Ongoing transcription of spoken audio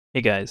Hey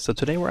guys, so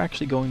today we're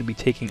actually going to be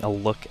taking a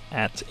look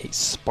at a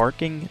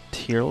sparking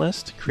tier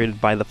list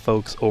created by the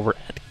folks over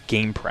at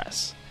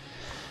GamePress.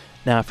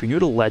 Now, if you're new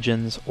to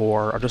Legends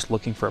or are just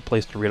looking for a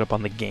place to read up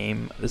on the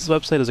game, this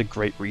website is a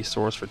great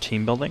resource for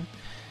team building,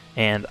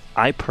 and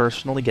I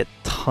personally get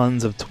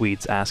tons of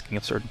tweets asking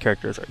if certain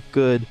characters are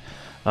good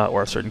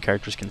or if certain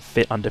characters can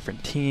fit on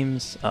different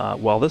teams.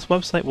 Well, this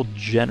website will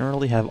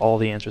generally have all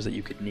the answers that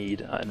you could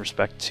need in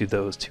respect to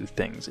those two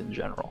things in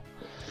general.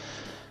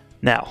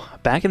 Now,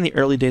 back in the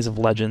early days of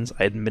Legends,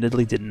 I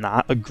admittedly did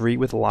not agree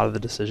with a lot of the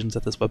decisions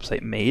that this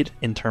website made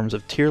in terms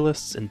of tier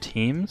lists and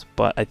teams,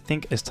 but I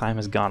think as time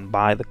has gone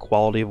by, the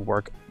quality of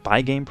work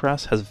by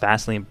GamePress has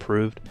vastly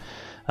improved,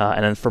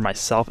 and then for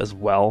myself as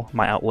well,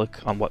 my outlook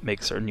on what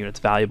makes certain units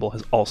valuable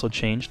has also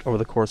changed over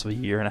the course of a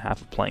year and a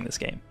half of playing this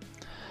game.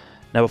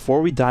 Now,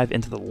 before we dive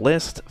into the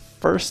list,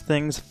 first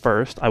things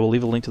first, I will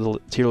leave a link to the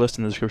tier list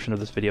in the description of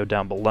this video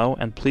down below,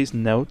 and please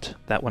note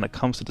that when it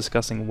comes to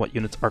discussing what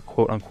units are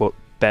quote-unquote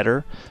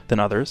better than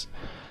others,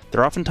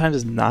 there oftentimes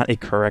is not a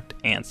correct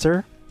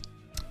answer,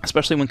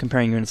 especially when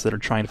comparing units that are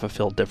trying to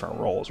fulfill different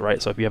roles,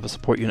 right? So if you have a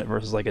support unit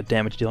versus like a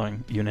damage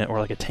dealing unit or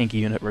like a tanky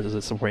unit versus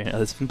a support unit,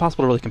 it's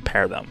impossible to really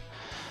compare them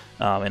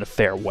in a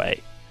fair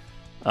way.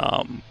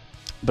 But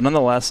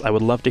nonetheless, I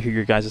would love to hear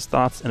your guys'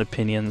 thoughts and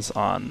opinions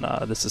on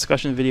this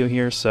discussion video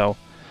here, so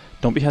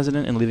don't be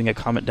hesitant in leaving a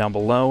comment down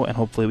below, and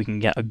hopefully we can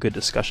get a good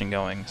discussion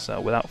going. So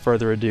without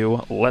further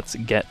ado, let's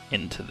get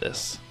into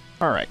this.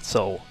 Alright,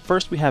 so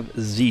first we have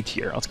Z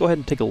tier. Let's go ahead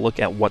and take a look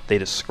at what they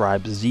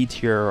describe Z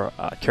tier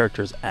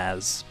characters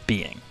as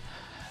being.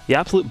 The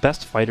absolute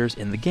best fighters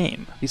in the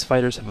game. These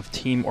fighters have a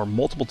team or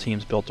multiple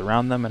teams built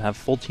around them and have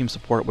full team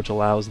support, which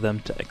allows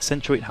them to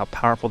accentuate how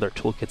powerful their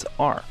toolkits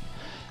are.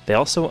 They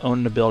also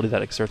own an ability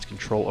that exerts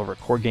control over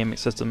core gaming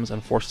systems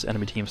and forces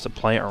enemy teams to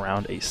play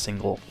around a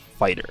single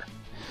fighter.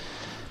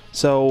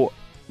 So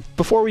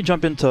before we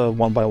jump into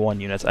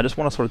one-by-one units, I just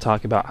want to sort of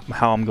talk about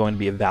how I'm going to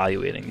be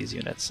evaluating these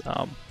units.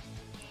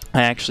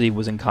 I actually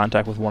was in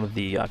contact with one of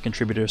the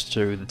contributors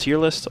to the tier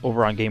list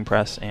over on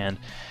GamePress, and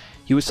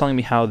he was telling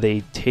me how they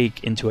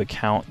take into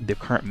account the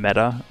current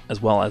meta as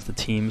well as the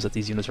teams that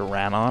these units are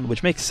ran on,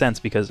 which makes sense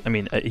because, I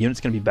mean, a unit's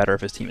going to be better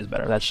if his team is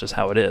better. That's just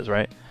how it is,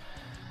 right?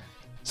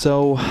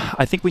 So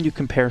I think when you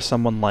compare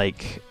someone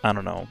like, I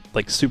don't know,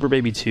 like Super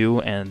Baby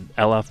 2 and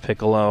LF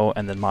Piccolo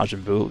and then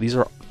Majin Buu, these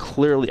are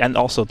clearly, and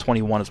also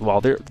 21 as well,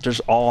 they're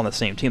just all on the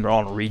same team. They're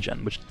all in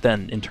regen, which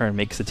then in turn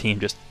makes the team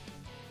just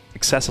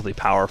excessively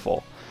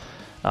powerful.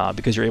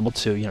 Because you're able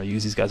to,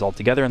 use these guys all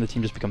together, and the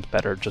team just becomes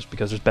better just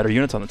because there's better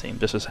units on the team.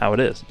 This is how it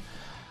is.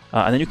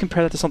 And then you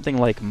compare that to something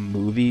like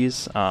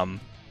Movies.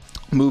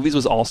 Movies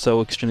was also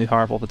extremely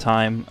powerful at the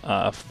time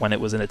when it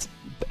was in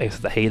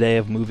the heyday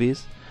of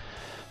Movies.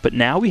 But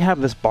now we have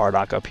this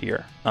Bardock up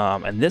here,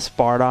 and this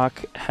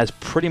Bardock has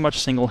pretty much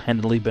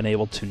single-handedly been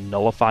able to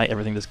nullify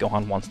everything this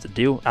Gohan wants to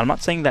do. I'm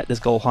not saying that this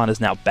Gohan is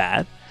now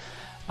bad.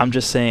 I'm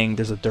just saying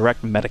there's a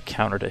direct meta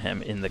counter to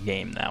him in the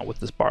game now,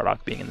 with this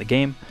Bardock being in the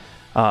game.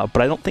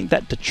 But I don't think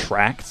that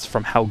detracts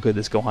from how good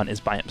this Gohan is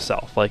by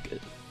himself. Like,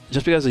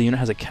 just because a unit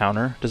has a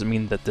counter doesn't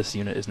mean that this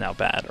unit is now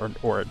bad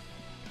or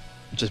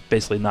just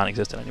basically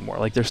non-existent anymore.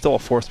 Like, there's still a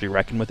force to be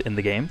reckoned with in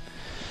the game,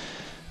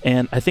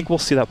 and I think we'll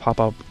see that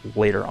pop up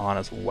later on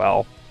as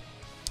well.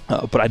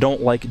 But I don't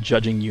like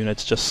judging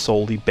units just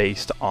solely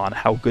based on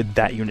how good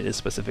that unit is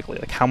specifically.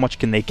 Like, how much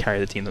can they carry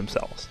the team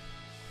themselves?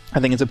 I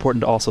think it's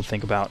important to also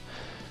think about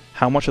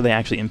how much are they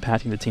actually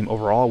impacting the team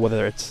overall,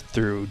 whether it's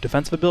through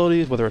defensive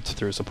abilities, whether it's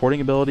through supporting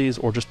abilities,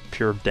 or just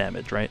pure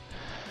damage, right?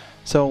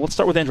 So let's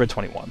start with Android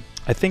 21.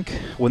 I think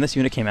when this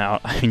unit came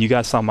out, I mean, you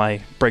guys saw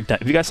my breakdown.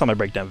 If you guys saw my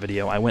breakdown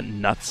video, I went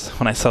nuts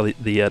when I saw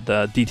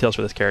the details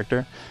for this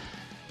character,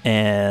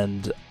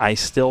 and I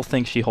still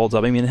think she holds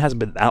up. I mean, it hasn't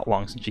been that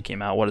long since she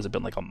came out. What has it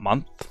been, like a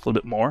month, a little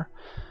bit more?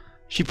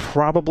 She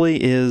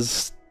probably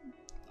is,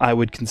 I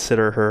would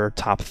consider her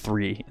top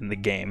 3 in the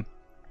game,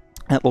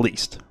 at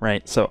least,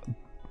 right? So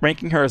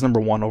ranking her as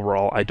number 1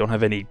 overall, I don't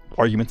have any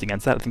arguments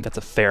against that. I think that's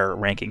a fair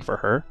ranking for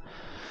her.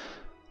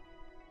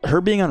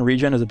 Her being on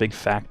regen is a big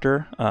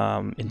factor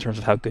in terms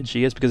of how good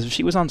she is, because if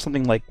she was on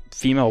something like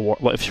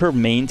if her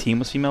main team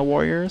was female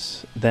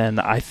warriors, then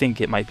I think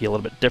it might be a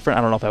little bit different.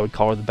 I don't know if I would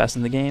call her the best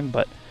in the game,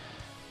 but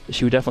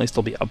she would definitely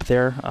still be up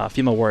there.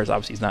 Female warriors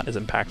obviously is not as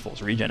impactful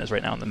as regen is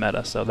right now in the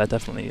meta, so that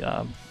definitely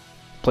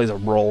plays a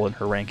role in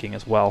her ranking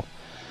as well.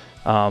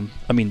 I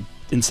mean,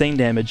 insane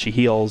damage, she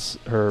heals,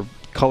 her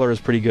color is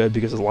pretty good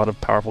because there's a lot of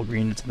powerful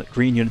green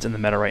units in the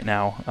meta right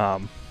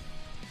now.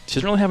 She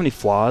doesn't really have any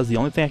flaws. The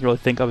only thing I can really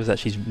think of is that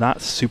she's not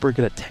super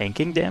good at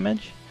tanking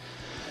damage,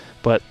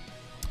 but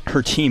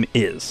her team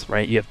is,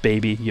 right? You have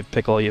Baby, you have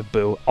Piccolo, you have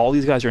Boo. All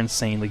these guys are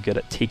insanely good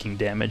at taking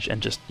damage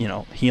and just,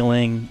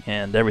 healing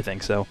and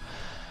everything. So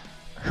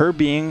her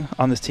being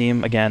on this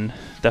team, again,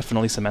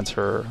 definitely cements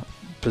her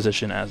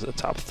position as a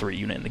top 3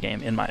 unit in the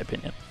game, in my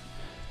opinion.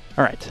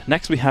 Alright,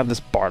 next we have this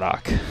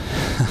Bardock.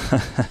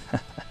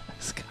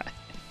 This guy.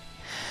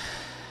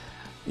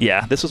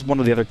 Yeah, this was one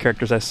of the other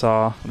characters I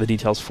saw the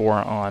details for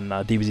on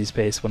DBZ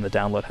Space when the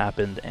download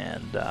happened,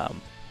 and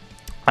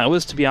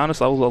To be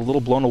honest, I was a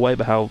little blown away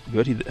by how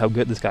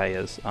good this guy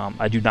is.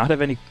 I do not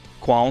have any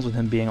qualms with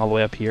him being all the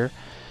way up here.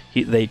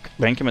 They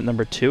rank him at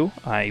number 2.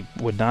 I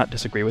would not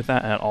disagree with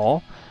that at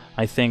all.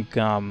 I think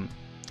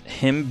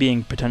him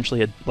being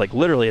potentially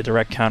literally a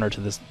direct counter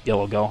to this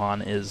yellow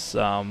Gohan is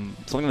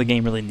something the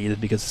game really needed,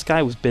 because this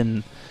guy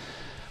when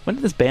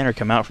did this banner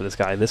come out for this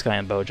guy? This guy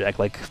in BoJack,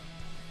 like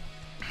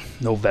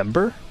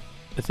November,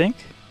 I think.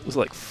 It was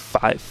like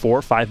 4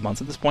 or 5 months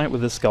at this point,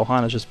 with this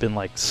Gohan has just been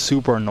like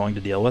super annoying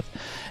to deal with.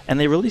 And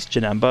they released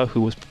Janemba,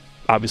 who was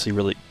obviously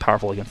really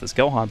powerful against this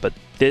Gohan, but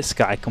this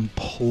guy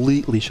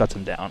completely shuts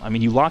him down. I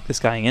mean, you lock this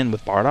guy in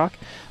with Bardock,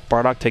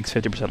 Bardock takes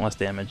 50% less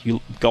damage.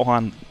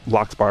 Gohan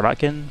locks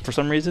Bardock in for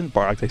some reason,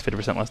 Bardock takes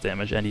 50% less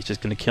damage, and he's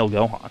just going to kill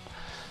Gohan.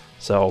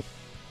 So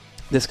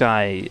this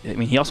guy, I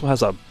mean, he also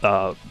has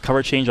a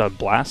cover change on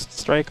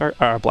Blast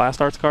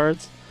Arts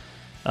cards.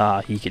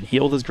 He can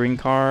heal with his green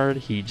card.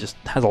 He just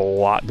has a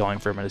lot going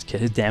for him in his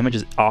kit. His damage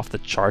is off the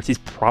charts. He's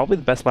probably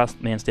the best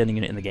last man standing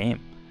unit in the game.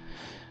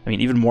 I mean,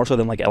 even more so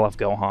than like LF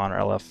Gohan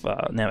or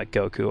LF Namek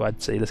Goku.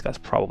 I'd say this guy's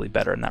probably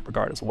better in that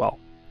regard as well.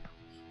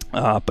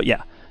 But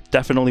yeah,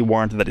 definitely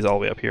warranted that he's all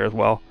the way up here as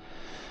well.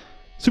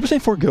 Super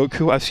Saiyan 4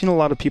 Goku, I've seen a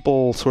lot of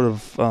people sort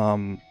of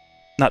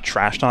not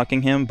trash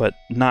talking him, but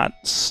not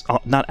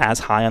as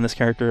high on this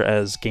character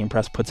as Game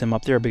Press puts him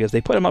up there, because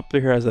they put him up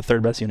there as the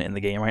 3rd best unit in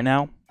the game right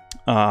now.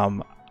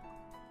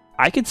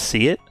 I could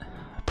see it.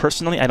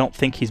 Personally, I don't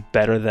think he's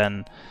better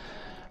than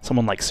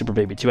someone like Super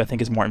Baby 2. I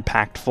think is more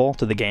impactful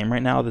to the game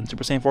right now than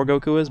Super Saiyan 4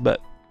 Goku is, but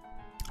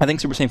I think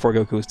Super Saiyan 4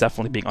 Goku is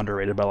definitely being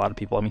underrated by a lot of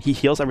people. I mean, he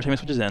heals every time he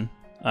switches in,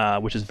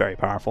 which is very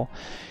powerful.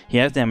 He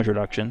has damage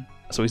reduction,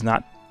 so he's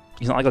not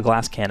like a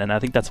glass cannon. I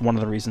think that's one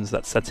of the reasons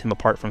that sets him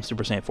apart from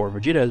Super Saiyan 4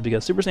 Vegeta, is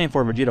because Super Saiyan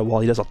 4 Vegeta, while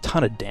he does a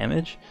ton of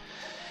damage,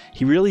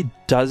 he really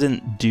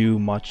doesn't do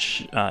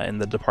much in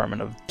the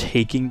department of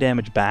taking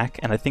damage back,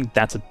 and I think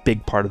that's a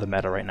big part of the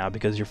meta right now,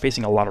 because you're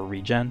facing a lot of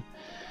regen,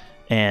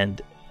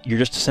 and you're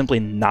just simply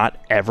not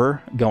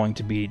ever going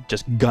to be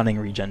just gunning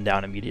regen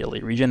down immediately.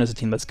 Regen is a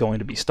team that's going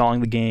to be stalling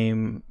the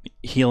game,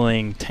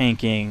 healing,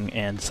 tanking,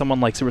 and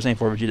someone like Super Saiyan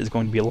 4 Vegeta is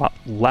going to be a lot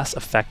less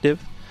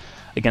effective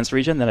against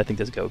regen than I think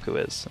this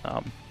Goku is.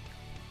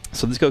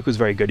 So this Goku is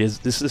very good.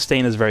 This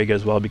sustain is very good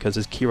as well, because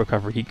his ki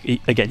recovery, he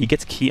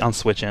gets ki on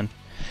switch in.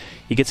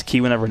 He gets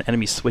ki whenever an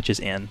enemy switches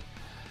in.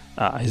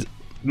 His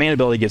main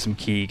ability gives him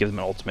ki, gives him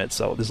an ultimate,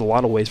 so there's a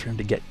lot of ways for him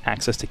to get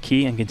access to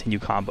ki and continue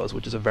combos,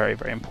 which is a very,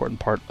 very important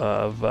part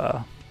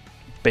of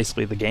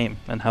basically the game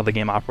and how the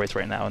game operates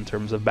right now in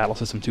terms of Battle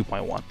System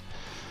 2.1.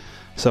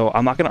 So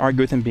I'm not going to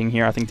argue with him being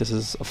here. I think this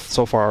is,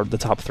 so far, the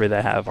top 3 that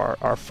I have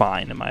are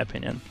fine, in my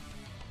opinion.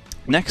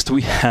 Next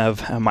we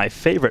have my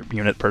favorite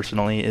unit,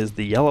 personally, is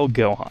the Yellow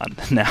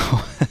Gohan.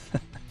 Now,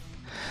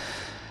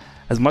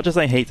 as much as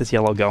I hate this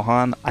Yellow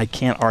Gohan, I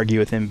can't argue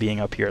with him being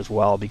up here as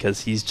well,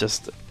 because his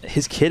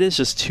kit is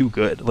just too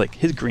good. Like,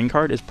 his green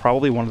card is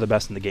probably one of the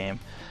best in the game.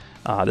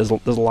 There's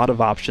a lot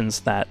of options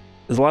there's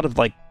a lot of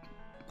like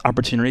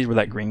opportunities where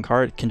that green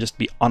card can just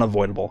be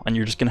unavoidable, and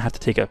you're just gonna have to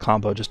take a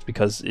combo just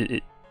because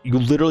you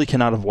literally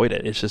cannot avoid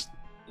it.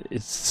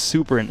 It's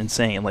super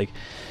insane. Like,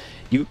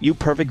 you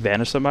perfect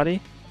vanish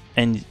somebody,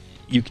 and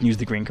you can use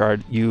the green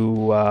card.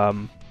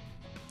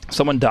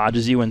 Someone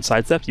dodges you and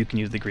sidesteps, you can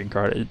use the green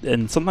card.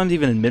 And sometimes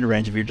even in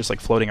mid-range, if you're just like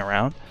floating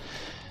around,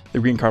 the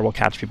green card will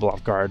catch people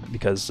off guard,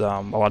 because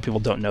a lot of people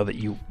don't know that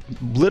you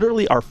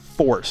literally are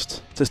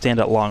forced to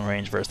stand at long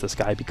range versus this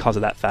guy because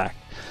of that fact.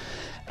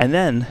 And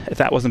then, if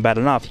that wasn't bad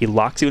enough, he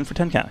locks you in for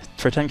 10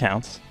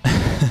 counts.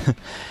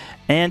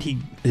 And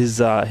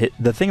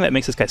the thing that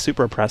makes this guy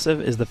super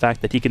oppressive is the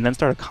fact that he can then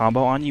start a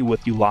combo on you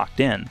with you locked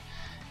in.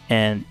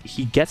 And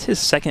he gets his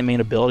second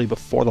main ability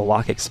before the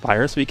lock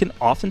expires, so he can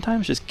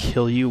oftentimes just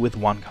kill you with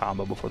one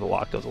combo before the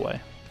lock goes away.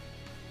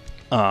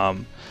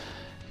 And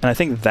I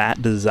think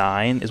that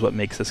design is what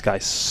makes this guy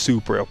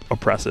super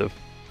oppressive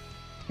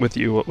with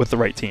the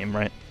right team,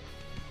 right?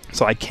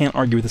 So I can't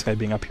argue with this guy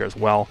being up here as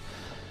well.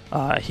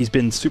 He's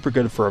been super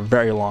good for a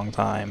very long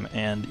time,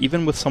 and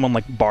even with someone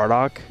like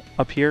Bardock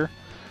up here,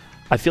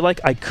 I feel like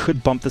I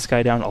could bump this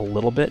guy down a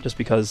little bit, just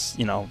because,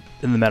 you know,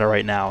 in the meta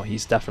right now,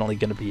 he's definitely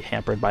going to be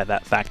hampered by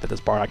that fact that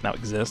this Bardock now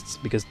exists,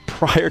 because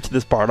prior to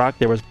this Bardock,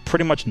 there was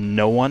pretty much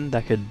no one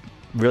that could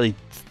really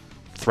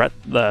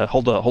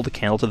hold a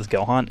candle to this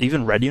Gohan,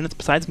 even red units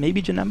besides maybe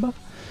Janemba.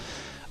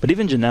 But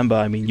even Janemba,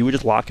 I mean, you would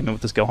just lock him in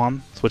with this Gohan,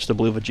 switch to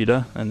blue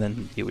Vegeta, and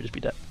then he would just be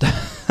dead.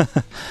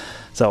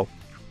 So,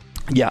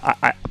 yeah,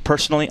 I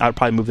personally, I'd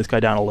probably move this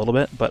guy down a little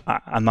bit, but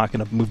I'm not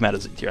going to move him out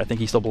of Z tier. I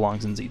think he still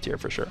belongs in Z tier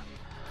for sure.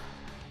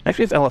 Next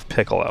we have LF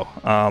Piccolo.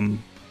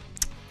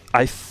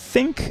 I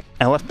think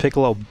LF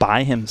Piccolo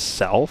by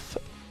himself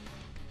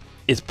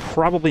is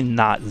probably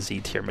not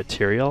Z tier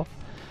material,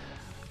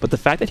 but the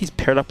fact that he's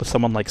paired up with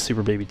someone like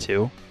Super Baby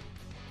 2,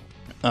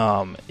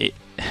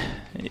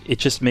 it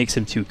just makes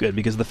him too good,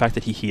 because of the fact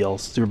that he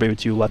heals. Super Baby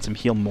 2 lets him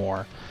heal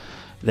more.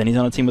 Then he's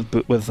on a team with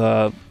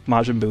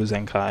Majin Buu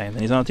Zenkai, and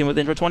then he's on a team with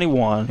Intro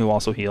 21, who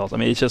also heals. I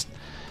mean, it's just,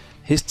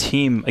 his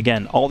team,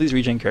 again, all these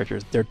regen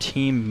characters, their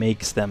team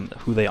makes them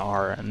who they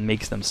are and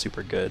makes them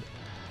super good.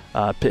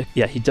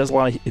 Yeah, he does a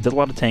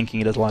lot of tanking.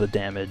 He does a lot of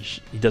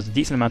damage. He does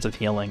decent amounts of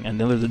healing, and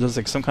then there's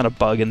like some kind of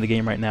bug in the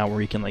game right now where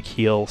he can like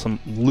heal some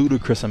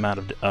ludicrous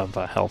amount of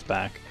health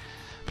back.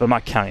 But I'm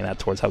not counting that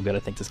towards how good I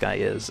think this guy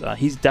is.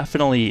 He's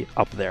definitely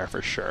up there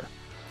for sure.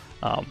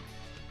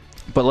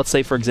 But let's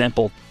say, for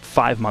example,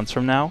 5 months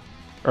from now,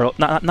 or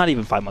not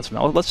even 5 months from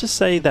now. Let's just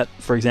say that,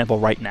 for example,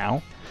 right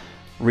now,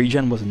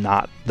 Regen was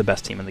not the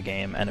best team in the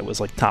game, and it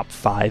was like top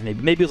 5,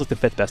 maybe it was like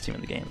the 5th best team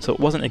in the game. So it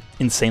wasn't like,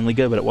 insanely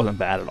good, but it wasn't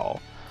bad at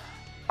all.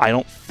 I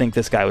don't think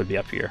this guy would be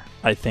up here.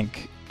 I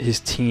think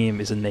his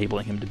team is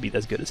enabling him to be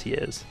as good as he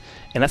is.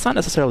 And that's not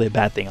necessarily a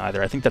bad thing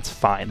either. I think that's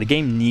fine. The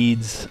game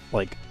needs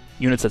like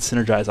units that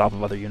synergize off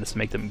of other units to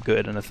make them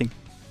good, and I think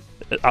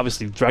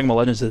obviously Dragon Ball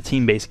Legends is a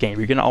team-based game.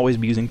 You're going to always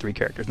be using 3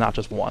 characters, not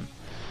just one.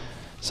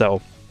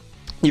 So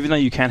even though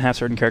you can have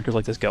certain characters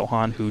like this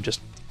Gohan who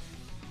just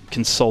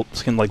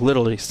can like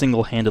literally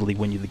single-handedly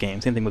win you the game.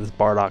 Same thing with this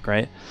Bardock,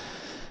 right?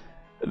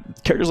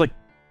 Characters like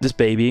this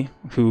baby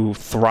who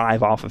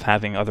thrive off of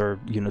having other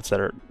units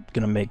that are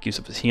going to make use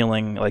of his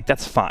healing, like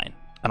that's fine.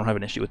 I don't have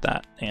an issue with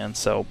that. And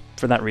so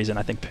for that reason,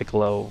 I think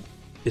Piccolo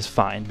is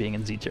fine being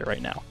in Z tier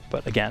right now.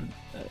 But again,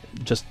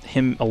 just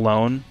him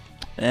alone,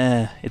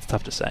 it's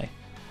tough to say.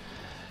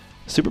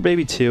 Super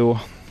Baby 2,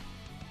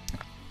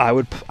 I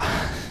would...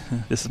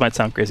 this might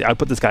sound crazy. I would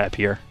put this guy up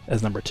here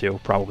as number 2,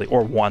 probably,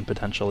 or 1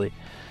 potentially.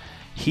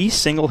 He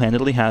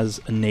single-handedly has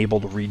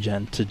enabled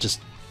Regen to just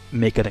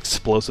make an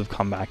explosive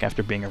comeback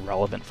after being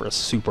irrelevant for a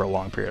super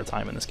long period of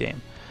time in this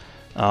game.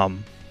 The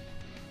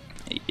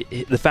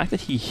fact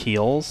that he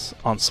heals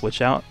on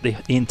switch out the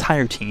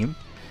entire team,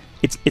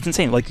 it's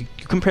insane. Like, you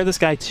compare this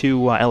guy to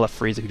LF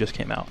Frieza, who just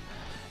came out.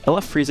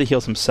 LF Frieza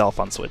heals himself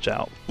on switch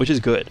out, which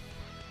is good.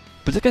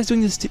 But this guy's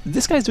doing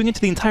this guy's doing it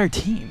to the entire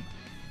team.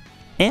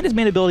 And his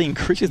main ability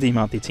increases the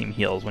amount the team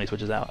heals when he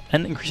switches out,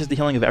 and increases the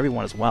healing of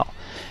everyone as well.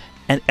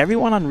 And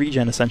everyone on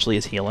Regen essentially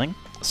is healing,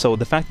 so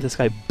the fact that this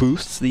guy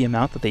boosts the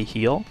amount that they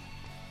heal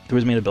through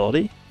his main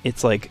ability,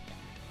 it's like,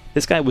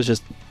 this guy was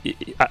just,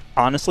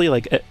 honestly,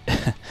 like,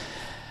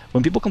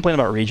 when people complain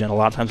about Regen, a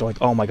lot of times they're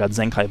like, oh my god,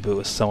 Zenkai Boo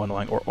is so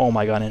annoying, or oh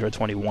my god, Android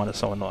 21 is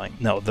so annoying.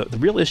 No, the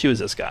real issue is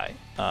this guy.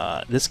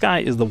 This guy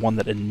is the one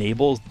that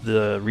enables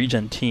the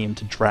Regen team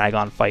to drag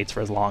on fights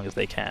for as long as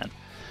they can.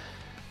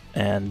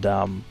 And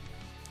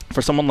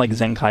for someone like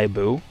Zenkai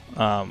Boo,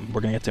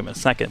 we're going to get to him in a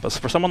second, but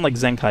for someone like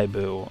Zenkai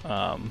Boo,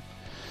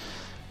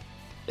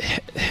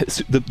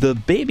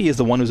 the baby is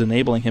the one who's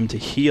enabling him to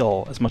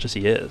heal as much as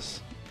he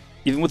is,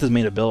 even with his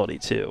main ability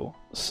too.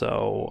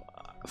 So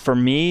for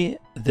me,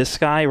 this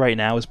guy right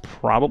now is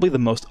probably the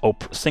most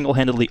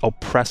single-handedly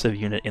oppressive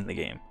unit in the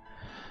game,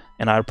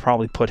 and I'd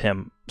probably put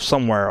him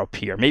somewhere up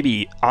here.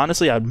 Maybe,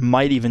 honestly, I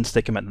might even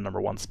stick him at the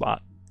number 1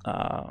 spot.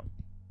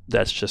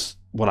 That's just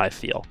what I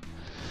feel.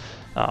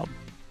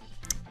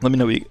 Let me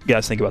know what you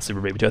guys think about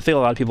Super Baby 2. I think a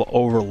lot of people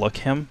overlook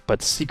him,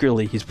 but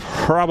secretly he's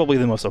probably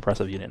the most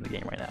oppressive unit in the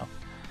game right now.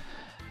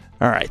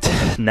 Alright,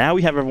 now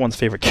we have everyone's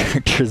favorite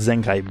character,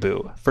 Zenkai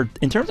Boo.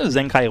 In terms of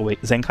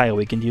Zenkai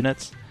Awakened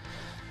units,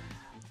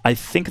 I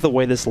think the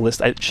way this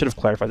list... I should have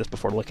clarified this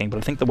before looking, but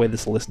I think the way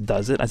this list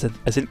does it,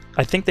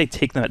 I think they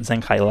take them at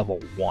Zenkai level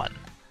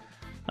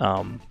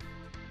 1.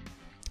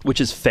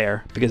 Which is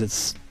fair, because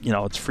it's, you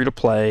know, it's free to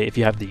play if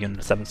you have the unit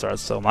at 7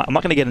 stars, so I'm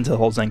not going to get into the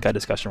whole Zenkai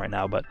discussion right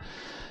now, but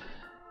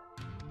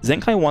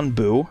Zenkai 1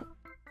 Boo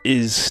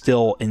is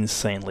still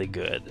insanely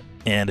good.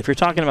 And if you're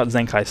talking about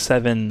Zenkai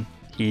 7,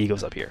 he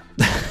goes up here.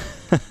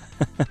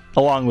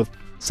 Along with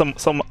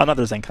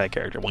another Zenkai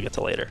character we'll get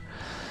to later.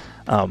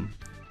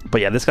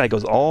 But yeah, this guy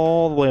goes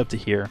all the way up to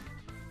here.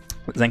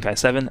 Zenkai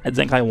 7. At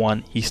Zenkai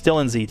 1, he's still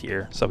in Z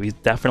tier, so he's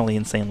definitely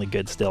insanely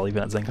good still,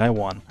 even at Zenkai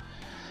 1.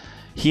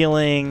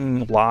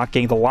 Healing,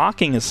 locking. The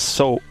locking is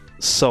so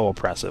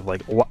oppressive.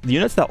 Like, the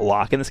units that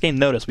lock in this game,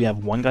 notice we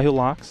have one guy who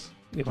locks,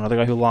 we have another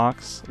guy who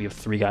locks, we have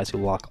 3 guys who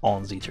lock all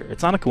in Z tier.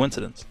 It's not a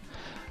coincidence.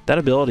 That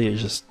ability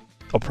is just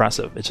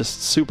oppressive. It's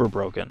just super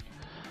broken.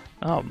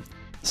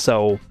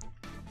 So,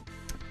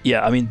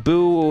 yeah, I mean,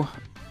 Boo,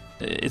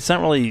 it's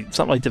not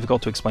really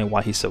difficult to explain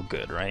why he's so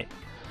good, right?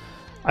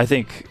 I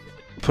think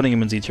putting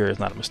him in Z tier is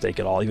not a mistake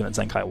at all. Even at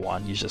Zenkai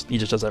 1, he just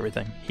does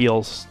everything.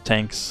 Heals,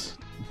 tanks,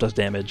 does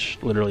damage,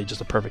 literally just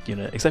a perfect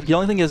unit. Except the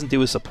only thing he doesn't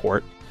do is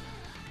support,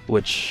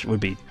 which would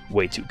be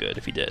way too good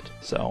if he did.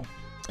 So,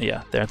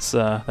 yeah, that's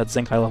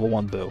Zenkai level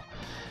 1 Boo.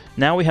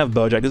 Now we have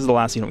Bojack. This is the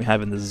last unit we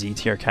have in the Z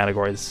tier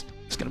category. It's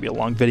going to be a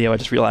long video, I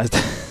just realized.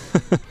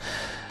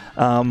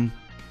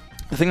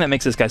 The thing that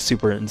makes this guy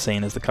super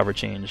insane is the cover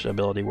change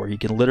ability, where he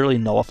can literally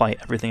nullify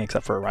everything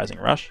except for a Rising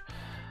Rush.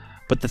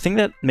 But the thing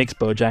that makes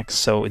Bojack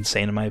so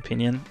insane, in my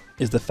opinion,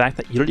 is the fact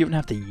that you don't even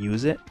have to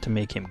use it to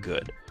make him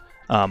good.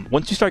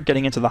 Once you start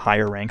getting into the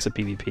higher ranks of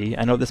PvP,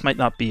 I know this might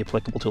not be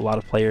applicable to a lot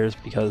of players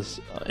because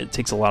it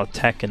takes a lot of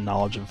tech and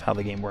knowledge of how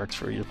the game works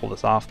for you to pull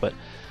this off, but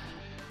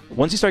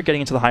once you start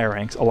getting into the higher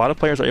ranks, a lot of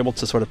players are able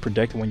to sort of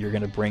predict when you're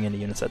going to bring in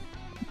units that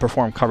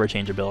perform cover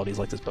change abilities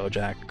like this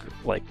Bojack,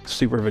 like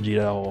Super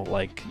Vegito,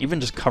 like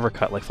even just cover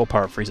cut, like Full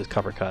Power Frieza's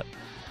cover cut.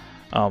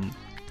 And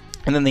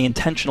then they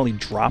intentionally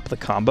drop the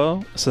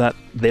combo so that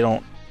they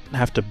don't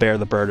have to bear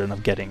the burden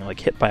of getting like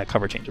hit by a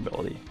cover change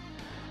ability.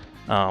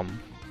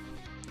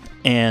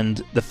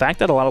 And the fact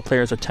that a lot of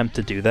players attempt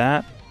to do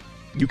that,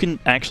 you can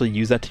actually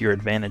use that to your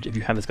advantage if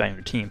you have this guy on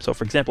your team. So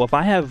for example, if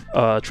I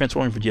have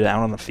Transforming Vegeta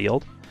out on the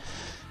field,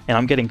 and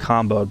I'm getting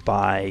comboed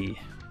by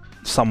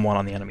someone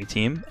on the enemy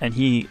team, and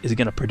he is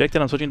going to predict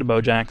that I'm switching to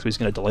Bojack, so he's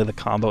going to delay the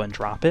combo and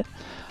drop it,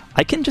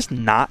 I can just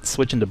not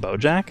switch into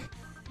Bojack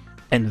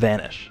and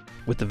vanish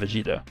with the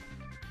Vegeta.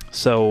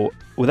 So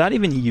without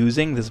even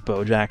using this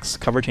Bojack's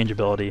cover change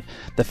ability,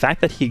 the fact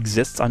that he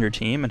exists on your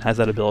team and has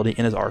that ability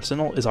in his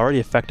arsenal is already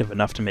effective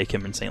enough to make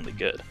him insanely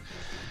good.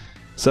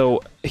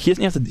 So he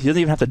doesn't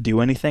even have to do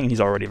anything, and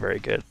he's already very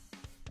good.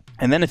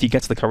 And then if he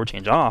gets the cover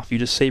change off, you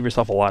just save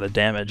yourself a lot of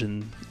damage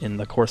in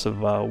the course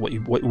of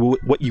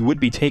what you would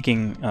be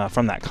taking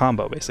from that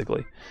combo,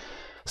 basically.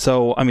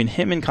 So I mean,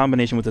 him in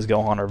combination with this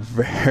Gohan are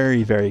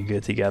very, very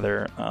good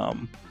together.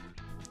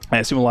 I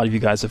assume a lot of you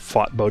guys have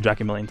fought Bojack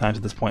a million times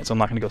at this point, so I'm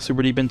not going to go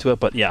super deep into it.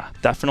 But yeah,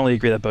 definitely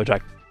agree that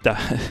Bojack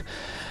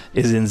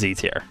is in Z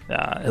tier,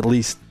 at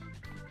least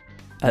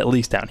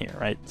down here,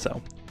 right?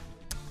 So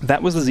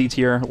that was the Z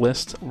tier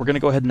list. We're going to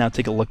go ahead and now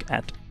take a look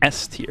at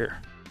S tier.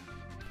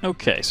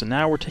 Okay, so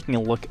now we're taking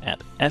a look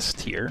at S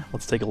tier.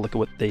 Let's take a look at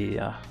what they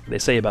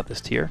say about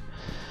this tier.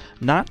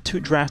 Not too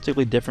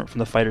drastically different from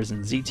the fighters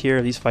in Z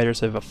tier. These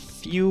fighters have a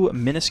few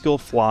minuscule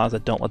flaws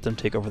that don't let them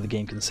take over the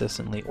game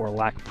consistently or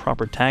lack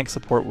proper tag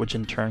support, which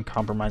in turn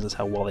compromises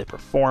how well they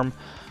perform,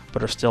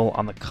 but are still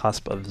on the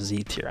cusp of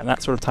Z tier. And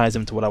that sort of ties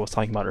into what I was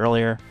talking about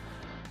earlier,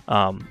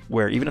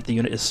 where even if the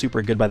unit is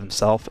super good by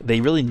themselves, they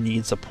really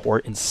need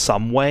support in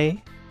some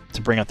way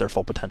to bring out their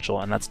full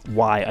potential, and that's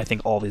why I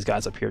think all these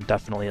guys up here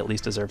definitely at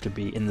least deserve to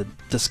be in the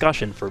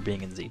discussion for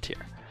being in Z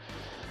tier.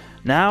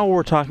 Now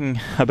we're talking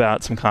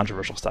about some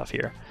controversial stuff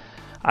here.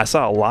 I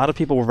saw a lot of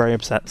people were very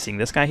upset seeing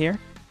this guy here,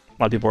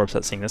 a lot of people were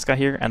upset seeing this guy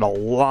here, and a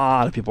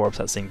lot of people were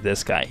upset seeing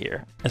this guy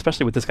here,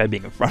 especially with this guy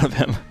being in front of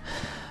him.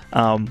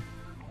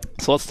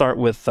 So let's start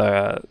with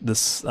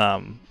this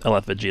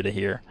LF Vegeta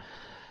here.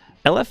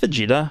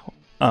 LF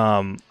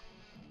Vegeta,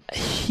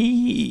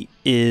 he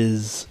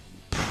is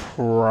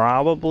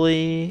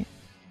probably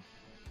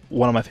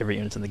one of my favorite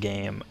units in the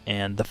game,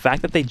 and the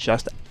fact that they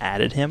just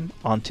added him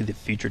onto the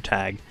future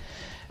tag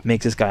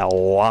makes this guy a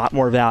lot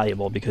more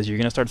valuable, because you're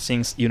going to start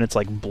seeing units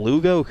like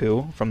Blue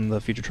Goku from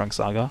the Future Trunks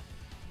Saga,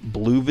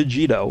 Blue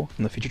Vegito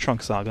from the Future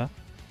Trunks Saga,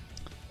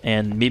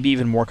 and maybe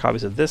even more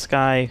copies of this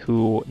guy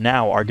who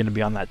now are going to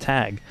be on that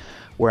tag,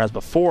 whereas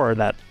before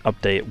that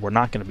update were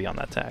not going to be on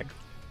that tag,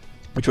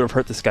 which would have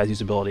hurt this guy's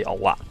usability a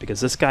lot, because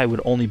this guy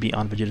would only be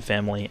on Vegeta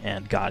Family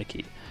and God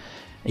Key.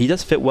 He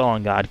does fit well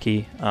on God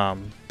Key,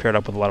 paired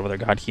up with a lot of other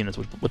God Key units,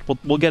 which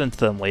we'll get into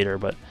them later,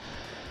 but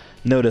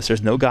notice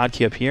there's no God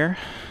Key up here.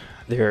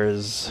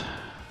 There's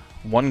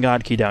one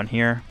God Key down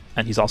here,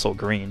 and he's also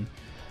green.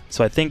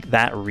 So I think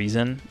that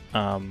reason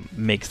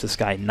makes this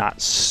guy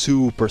not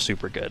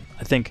super good.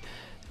 I think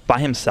by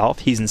himself,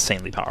 he's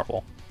insanely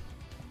powerful.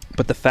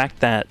 But the fact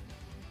that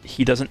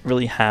he doesn't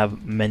really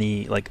have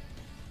many like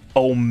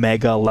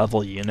Omega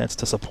level units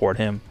to support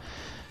him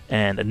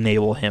and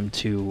enable him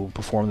to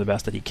perform the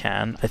best that he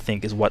can, I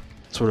think is what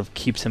sort of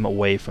keeps him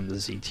away from the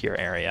Z tier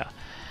area.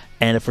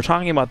 And if we're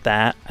talking about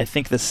that, I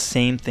think the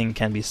same thing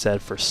can be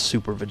said for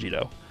Super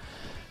Vegito.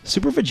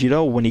 Super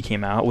Vegito, when he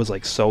came out, was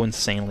like so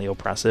insanely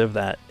oppressive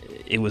that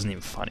it wasn't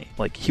even funny.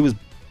 Like, he was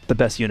the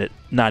best unit,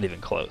 not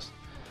even close.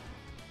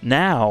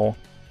 Now,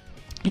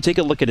 you take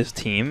a look at his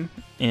team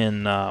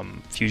in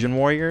Fusion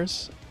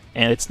Warriors,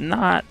 and it's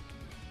not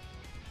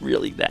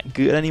really that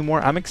good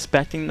anymore. I'm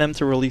expecting them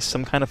to release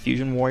some kind of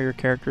Fusion Warrior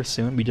character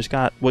soon. We just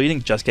got, well, you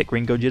didn't just get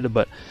Green Gogeta,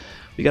 but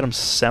we got him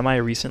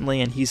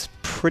semi-recently, and he's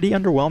pretty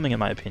underwhelming in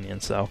my opinion,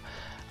 so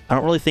I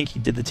don't really think he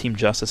did the team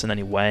justice in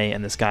any way,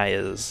 and this guy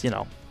is, you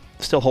know,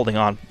 still holding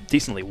on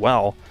decently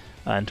well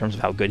in terms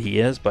of how good he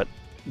is, but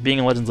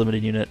being a Legends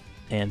Limited unit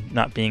and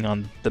not being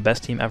on the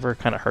best team ever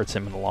kind of hurts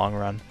him in the long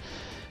run.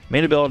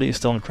 Main ability is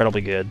still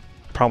incredibly good,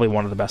 probably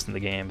one of the best in the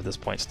game at this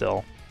point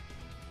still.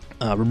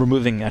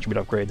 Removing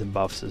attribute upgrades and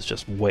buffs is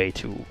just way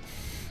too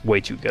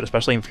good,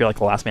 especially if you're like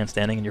the last man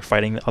standing and you're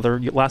fighting the other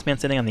last man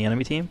standing on the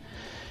enemy team.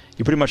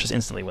 You pretty much just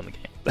instantly win the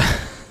game.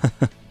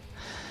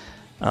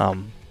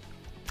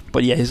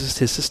 But yeah,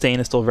 his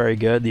sustain is still very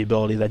good. The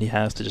ability that he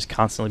has to just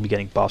constantly be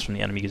getting buffs from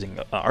the enemy using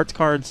arts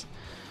cards,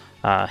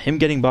 him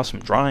getting buffs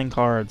from drawing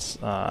cards,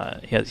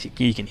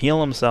 he can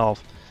heal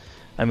himself.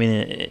 I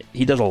mean,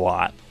 he does a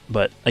lot,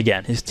 but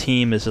again, his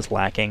team is just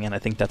lacking, and I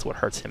think that's what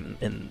hurts him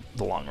in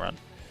the long run.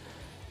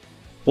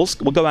 We'll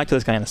go back to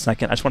this guy in a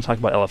second. I just want to talk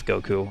about LF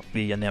Goku,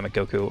 the Namek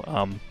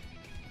Goku.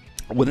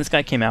 When this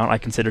guy came out, I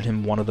considered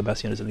him one of the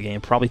best units in the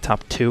game, probably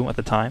top 2 at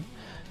the time.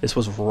 This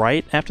was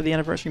right after the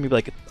anniversary, maybe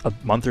like a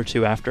month or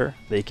 2 after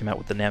they came out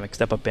with the Namek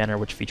Step Up banner,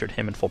 which featured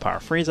him in Full Power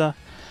Frieza.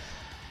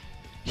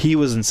 He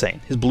was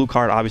insane. His blue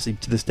card, obviously,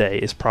 to this day,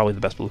 is probably the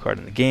best blue card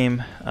in the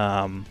game.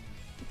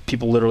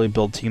 People literally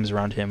build teams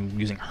around him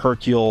using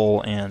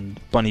Hercule and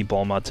Bunny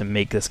Bulma to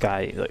make this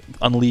guy like,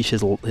 unleash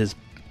his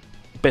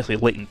basically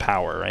latent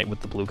power, right, with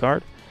the blue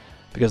card,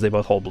 because they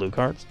both hold blue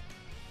cards.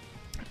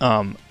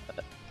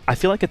 I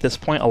feel like at this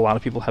point, a lot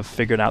of people have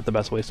figured out the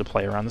best ways to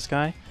play around this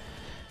guy,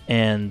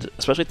 and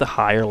especially at the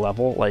higher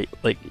level, like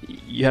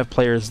you have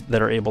players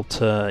that are able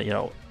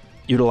to,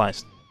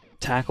 utilize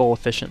tackle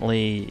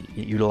efficiently,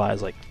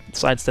 utilize like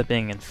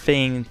sidestepping and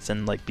feints,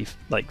 and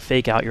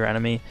fake out your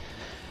enemy.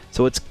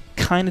 So it's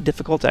kind of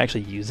difficult to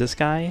actually use this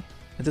guy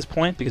at this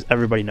point because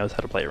everybody knows how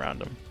to play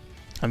around him,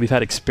 and we've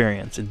had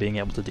experience in being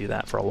able to do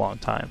that for a long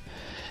time.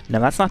 Now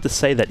that's not to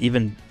say that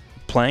even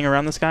playing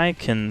around this guy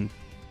can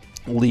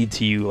lead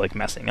to you like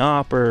messing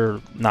up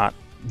or not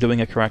doing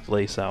it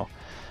correctly. So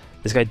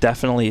this guy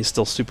definitely is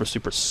still super,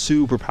 super,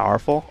 super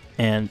powerful,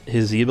 and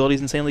his Z ability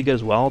is insanely good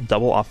as well.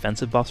 Double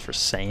offensive buffs for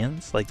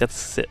Saiyans, like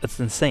that's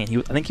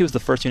insane. I think he was the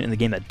first unit in the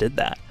game that did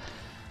that.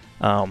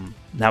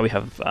 Now we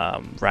have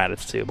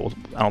Raditz too, but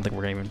I don't think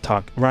we're gonna even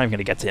talk. We're not even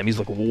gonna get to him. He's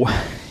like way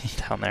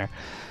down there.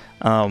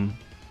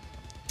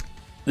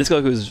 This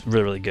Goku is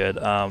really, really good.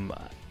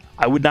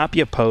 I would not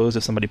be opposed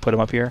if somebody put him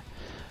up here,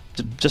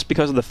 just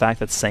because of the fact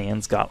that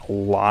Saiyans got a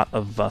lot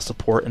of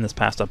support in this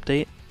past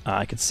update.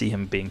 I could see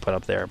him being put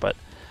up there, but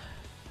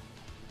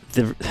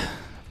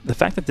the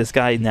fact that this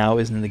guy now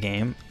isn't in the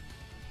game,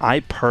 I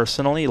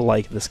personally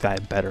like this guy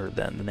better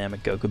than the Namek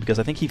Goku because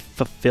I think he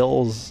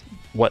fulfills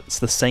what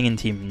the Saiyan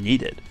team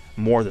needed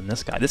more than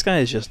this guy. This guy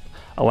is just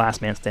a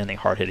last man standing,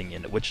 hard hitting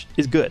unit, which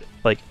is good.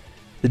 Like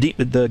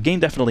the game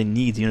definitely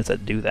needs units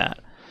that do that.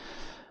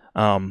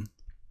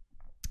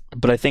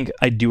 But I think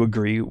I do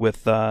agree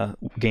with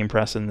Game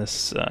Press in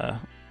this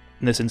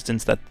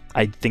instance that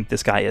I think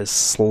this guy is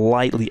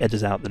slightly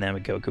edges out the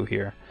Namek Goku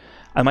here.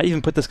 I might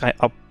even put this guy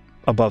up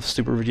above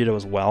Super Vegito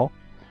as well,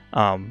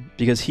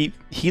 because he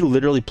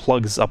literally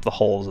plugs up the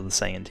holes of the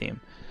Saiyan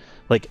team.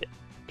 Like,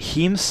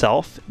 he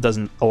himself does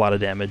a lot of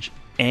damage,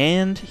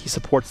 and he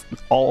supports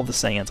all of the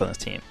Saiyans on his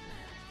team.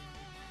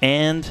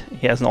 And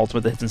he has an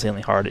ultimate that hits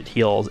insanely hard, it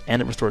heals,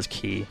 and it restores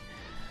Ki.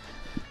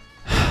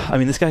 I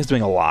mean, this guy's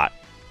doing a lot.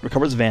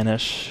 Recovers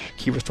Vanish,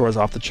 Ki restores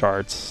off the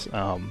charts.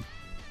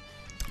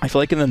 I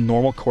feel like in the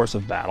normal course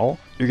of battle,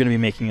 you're going to be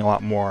making a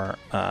lot more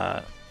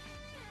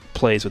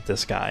plays with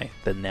this guy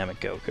than Namek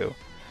Goku.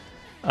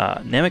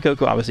 Namek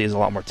Goku obviously is a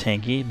lot more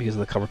tanky because of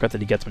the cover cut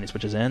that he gets when he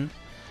switches in.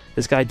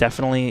 This guy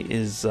definitely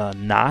is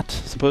not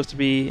supposed to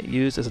be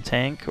used as a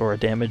tank or a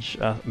damage,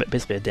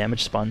 basically a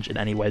damage sponge in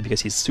any way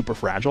because he's super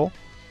fragile.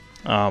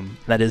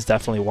 That is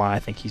definitely why I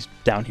think he's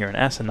down here in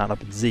S and not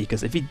up in Z,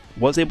 because if he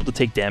was able to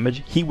take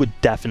damage, he would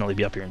definitely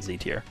be up here in Z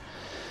tier.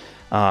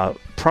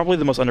 Probably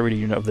the most underrated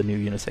unit of the new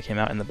units that came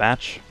out in the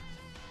batch,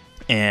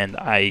 and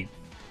I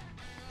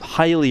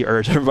highly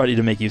urge everybody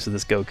to make use of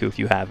this Goku if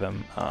you have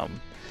him.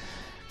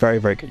 Very,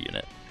 very good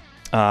unit.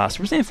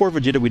 Super Saiyan 4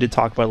 Vegeta we did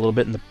talk about a little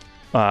bit in the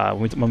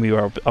when we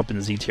were up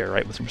in Z tier,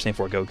 right, with Super Saiyan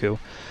 4 Goku.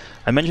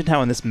 I mentioned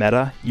how in this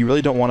meta, you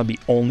really don't want to be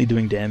only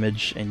doing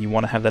damage, and you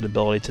want to have that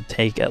ability to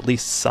take at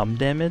least some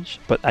damage,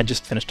 but I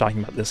just finished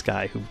talking about this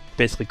guy who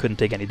basically couldn't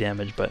take any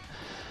damage, but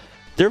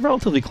they're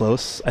relatively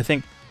close, I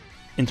think,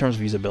 in terms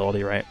of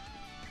usability, right?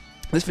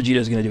 This Vegeta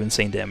is going to do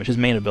insane damage. His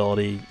main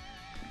ability,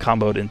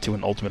 comboed into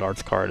an Ultimate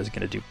Arts card, is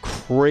going to do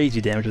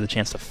crazy damage with a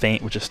chance to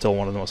feint, which is still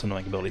one of the most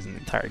annoying abilities in the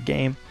entire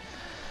game.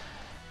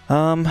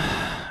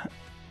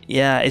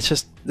 Yeah, it's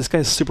just, this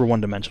guy's super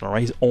one-dimensional, right?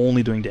 He's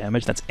only doing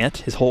damage, that's it.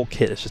 His whole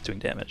kit is just doing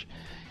damage.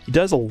 He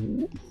does a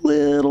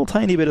little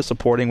tiny bit of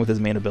supporting with his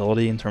main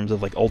ability in terms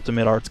of like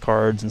Ultimate Arts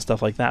cards and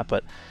stuff like that,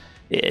 but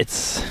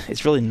it's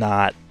really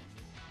not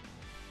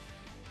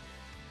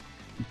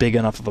big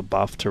enough of a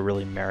buff to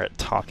really merit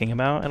talking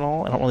about at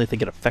all. I don't really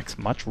think it affects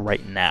much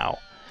right now.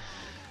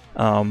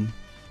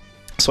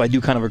 So I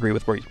do kind of agree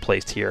with where he's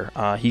placed here.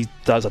 He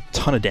does a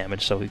ton of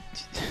damage, so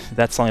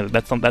that's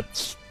something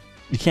that's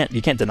you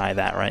can't deny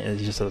that, right?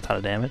 He just does a ton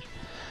of damage.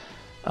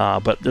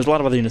 But there's a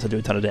lot of other units that do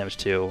a ton of damage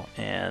too,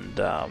 and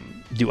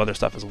do other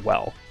stuff as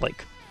well,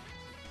 like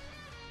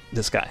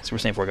this guy,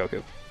 Super Saiyan 4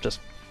 Goku. Just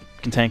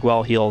can tank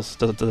well, heals,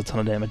 does a ton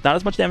of damage. Not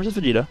as much damage as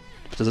Vegeta,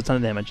 but does a ton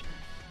of damage.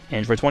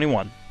 Android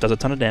 21 does a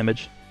ton of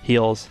damage,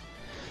 heals,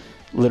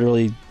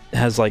 literally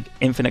has like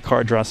infinite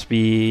card draw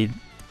speed,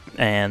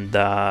 and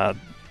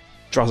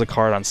draws a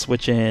card on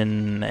switch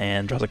in,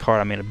 and draws a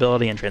card on main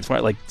ability, and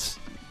transform. Like,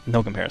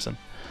 no comparison.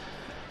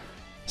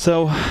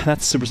 So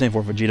that's Super Saiyan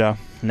 4 Vegeta.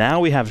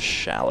 Now we have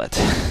Shallot.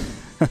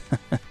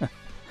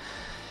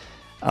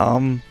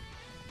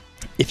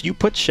 If you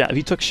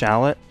took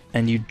Shallot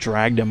and you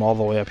dragged him all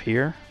the way up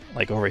here,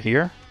 like over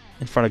here,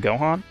 in front of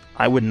Gohan,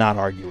 I would not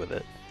argue with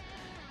it.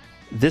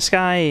 This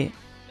guy,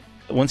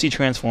 once he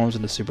transforms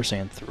into Super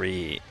Saiyan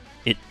 3,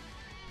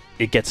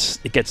 it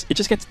just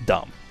gets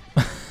dumb.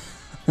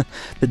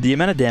 The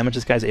amount of damage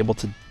this guy's able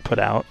to put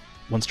out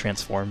once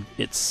transformed,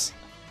 I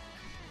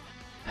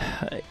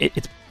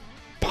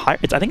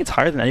think it's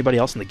higher than anybody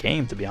else in the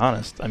game, to be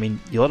honest. I mean,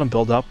 you let him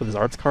build up with his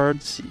arts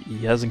cards,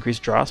 he has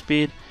increased draw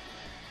speed,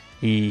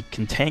 he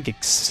can tank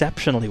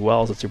exceptionally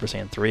well as a Super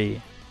Saiyan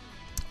 3.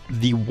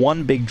 The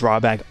one big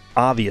drawback,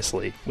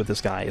 obviously, with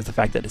this guy is the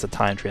fact that it's a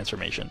time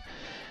transformation.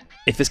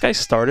 If this guy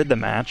started the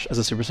match as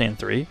a Super Saiyan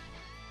 3,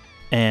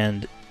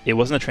 and it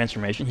wasn't a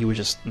transformation, he was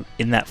just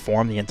in that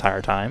form the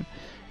entire time,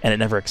 and it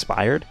never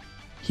expired,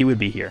 he would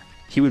be here.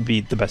 He would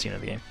be the best unit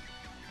of the game,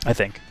 I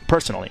think,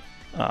 personally.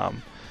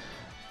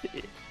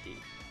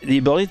 The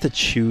ability to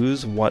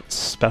choose what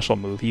special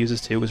move he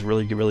uses too is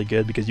really, really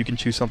good, because you can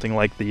choose something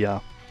like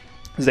the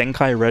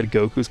Zenkai Red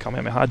Goku's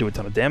Kamehameha, do a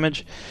ton of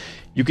damage.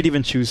 You could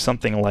even choose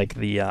something like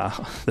the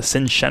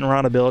Sin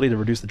Shenron ability to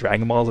reduce the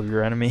Dragon Balls of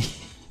your enemy.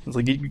 It's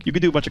like you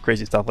could do a bunch of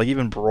crazy stuff, like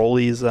even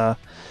Broly's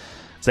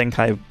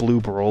Zenkai Blue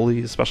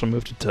Broly's special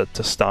move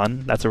to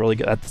stun. That's a really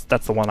good.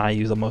 That's the one I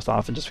use the most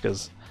often, just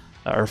because,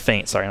 or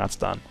feint. Sorry, not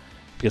stun,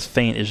 because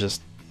feint is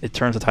just, it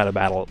turns the tide of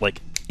battle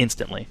like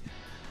instantly.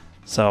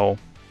 So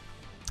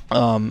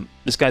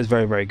this guy's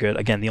very, very good.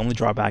 Again, the only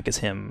drawback is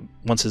him.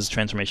 Once his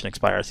transformation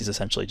expires, he's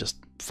essentially just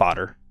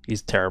fodder.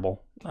 He's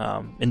terrible.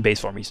 In base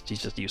form, he's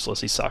just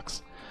useless. He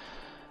sucks.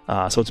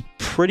 So it's a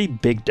pretty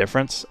big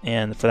difference,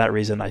 and for that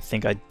reason, I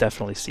think I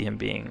definitely see him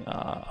being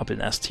up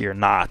in S tier,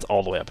 not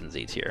all the way up in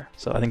Z tier.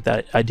 So I think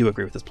that I do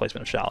agree with this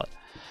placement of Shallot.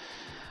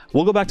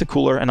 We'll go back to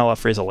Cooler and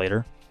LF Frieza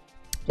later.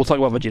 We'll talk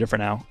about Vegeta for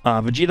now.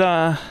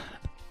 Vegeta,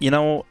 you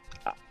know,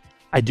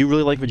 I do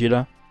really like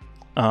Vegeta,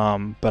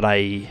 but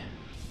I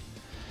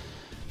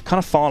kind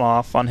of fallen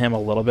off on him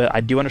a little bit. I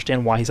do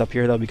understand why he's up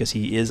here though, because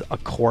he is a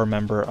core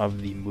member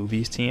of the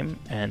movies team,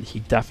 and he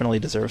definitely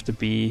deserves to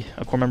be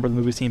a core member of the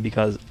movies team,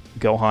 because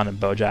Gohan and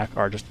Bojack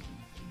are just,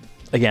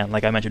 again,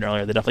 like I mentioned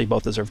earlier, they definitely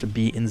both deserve to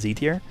be in Z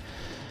tier.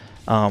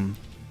 And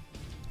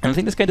I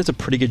think this guy does a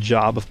pretty good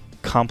job of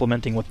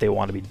complementing what they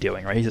want to be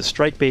doing, right? He's a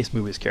strike-based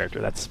movies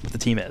character. That's what the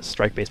team is,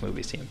 strike-based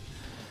movies team.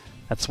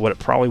 That's what it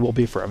probably will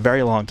be for a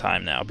very long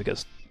time now,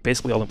 because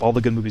basically all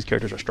the good movies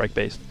characters are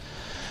strike-based.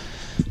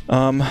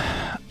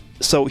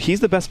 So he's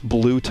the best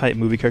blue type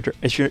movie character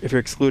if you're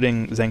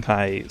excluding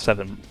Zenkai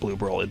 7 Blue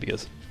Broly,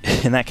 because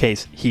in that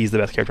case he's the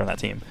best character on that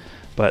team.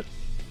 But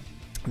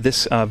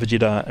this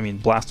Vegeta, I mean,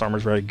 blast armor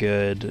is very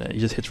good. He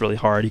just hits really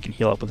hard. He can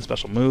heal up with a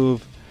special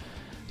move.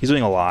 He's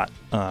doing a lot.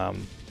 The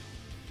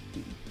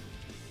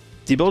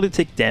ability to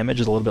take damage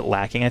is a little bit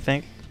lacking, I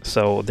think.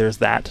 So there's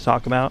that to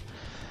talk about.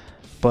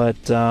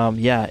 But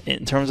yeah,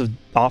 in terms of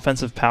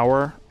offensive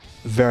power,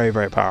 very,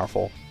 very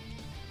powerful.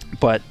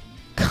 But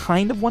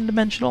kind of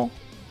one-dimensional.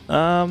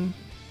 I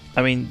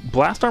mean,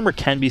 blast armor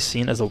can be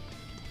seen as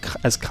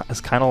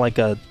kind of like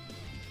a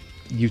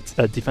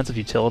defensive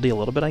utility a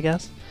little bit, I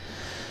guess.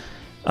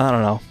 I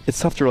don't know. It's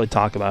tough to really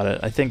talk about it.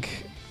 I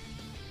think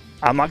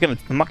I'm not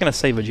gonna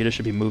say Vegeta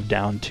should be moved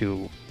down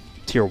to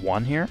tier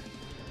 1 here.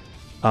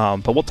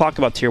 But we'll talk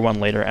about tier 1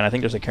 later, and I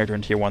think there's a character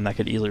in tier 1 that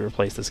could easily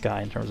replace this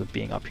guy in terms of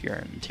being up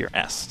here in tier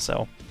S.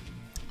 So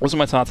those are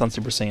my thoughts on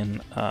Super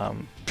Saiyan,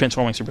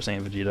 transforming Super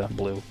Saiyan Vegeta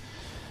Blue.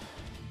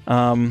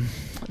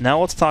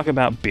 Now let's talk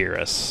about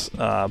Beerus.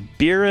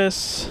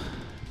 Beerus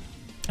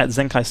at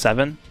Zenkai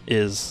 7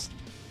 is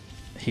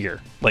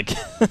here. Like,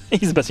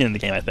 he's the best unit in the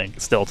game, I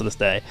think, still to this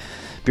day.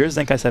 Beerus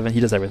Zenkai 7, he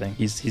does everything.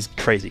 He's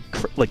crazy,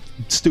 like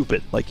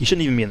stupid. Like, he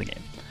shouldn't even be in the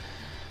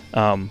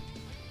game.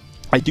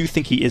 I do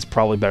think he is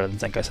probably better than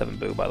Zenkai 7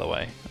 Boo, by the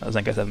way.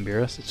 Zenkai 7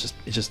 Beerus,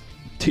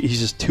 he's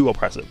just too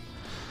oppressive.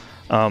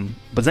 But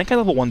Zenkai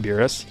level 1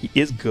 Beerus, he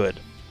is good.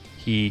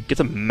 He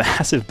gets a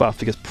massive buff,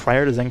 because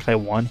prior to Zenkai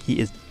 1, he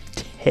is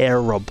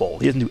terrible.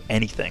 He doesn't do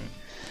anything.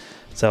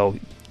 So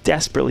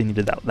desperately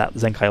needed that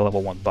Zenkai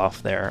level 1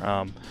 buff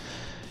there.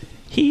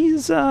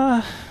 He's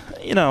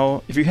you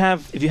know, if you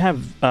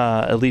have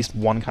at least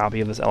one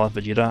copy of this LF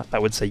Vegeta, I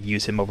would say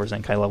use him over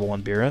Zenkai level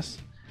 1 Beerus.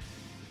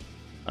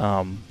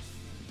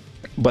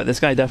 But this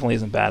guy definitely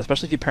isn't bad,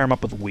 especially if you pair him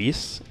up with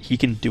Whis. He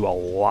can do a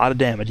lot of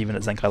damage even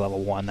at Zenkai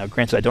level 1. Now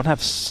granted, I don't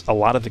have a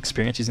lot of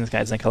experience using this guy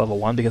at Zenkai level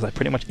 1, because I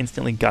pretty much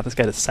instantly got this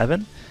guy to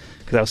 7,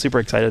 because I was super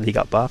excited that he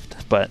got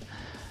buffed. But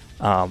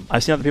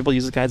I've seen other people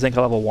use this guy at Zenkai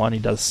level 1. He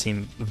does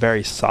seem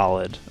very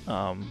solid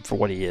for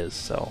what he is.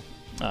 So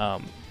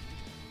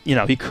you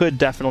know, he could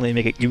definitely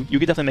make it. You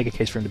could definitely make a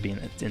case for him to be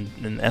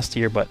in S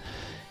tier, but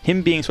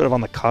him being sort of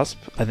on the cusp,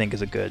 I think,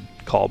 is a good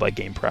call by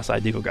Game Press.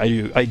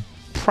 I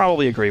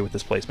probably agree with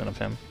this placement of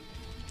him.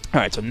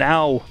 All right, so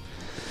now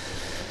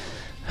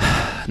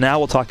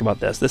we'll talk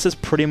about this. This is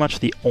pretty much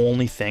the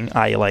only thing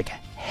I like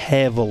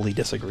heavily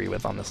disagree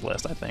with on this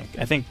list. I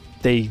think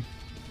they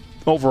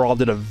overall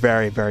did a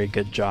very, very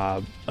good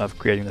job of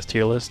creating this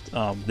tier list.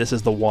 This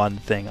is the one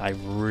thing I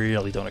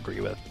really don't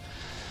agree with.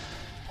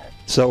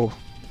 So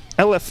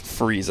LF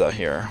Frieza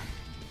here.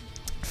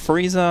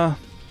 Frieza,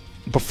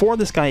 before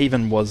this guy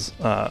even was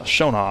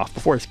shown off,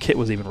 before his kit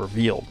was even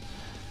revealed,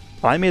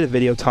 I made a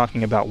video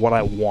talking about what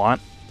I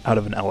want out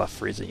of an LF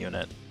Frieza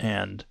unit,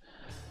 and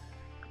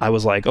I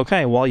was like,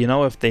 okay, well, you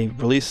know, if they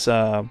release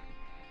a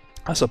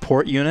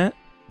support unit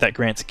that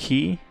grants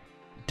ki,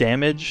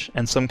 damage,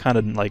 and some kind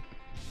of like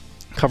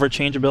cover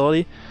change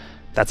ability,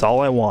 that's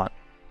all I want.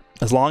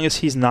 As long as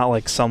he's not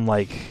like some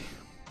like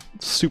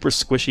super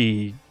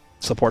squishy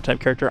support type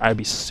character, I'd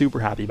be super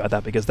happy about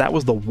that, because that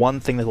was the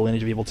one thing that the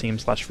Lineage of Evil team /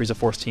 Frieza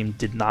Force team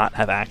did not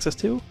have access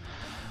to,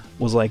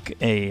 was like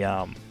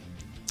a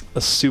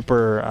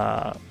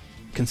super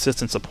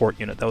consistent support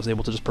unit that was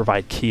able to just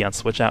provide ki on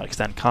switch out,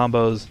 extend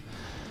combos,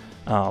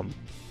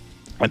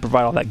 and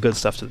provide all that good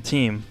stuff to the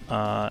team.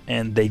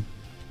 And they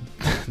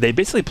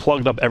basically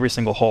plugged up every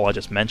single hole I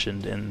just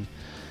mentioned in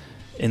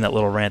that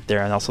little rant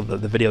there, and also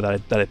the video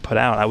that I put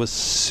out. I was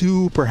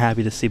super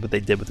happy to see what they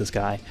did with this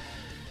guy.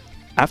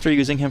 After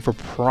using him for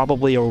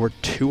probably over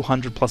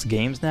 200 plus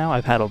games now,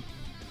 I've had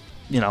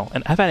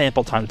and I've had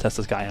ample time to test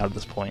this guy out at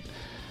this point.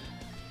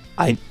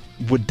 I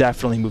would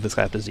definitely move this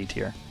guy up to Z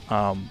tier.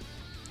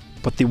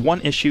 But the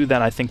one issue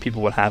that I think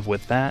people would have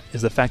with that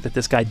is the fact that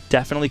this guy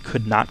definitely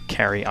could not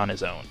carry on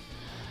his own.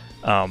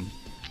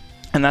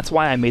 And that's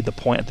why I made the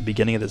point at the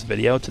beginning of this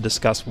video to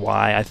discuss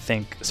why I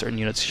think certain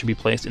units should be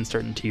placed in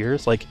certain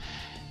tiers. Like,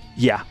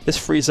 yeah, this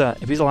Frieza,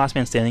 if he's a last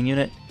man standing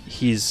unit,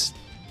 he's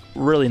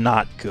really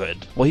not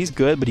good. Well, he's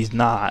good, but he's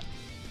not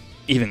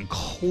even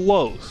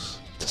close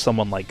to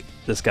someone like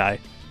this guy,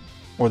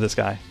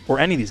 or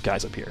any of these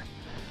guys up here.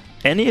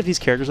 Any of these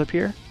characters up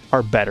here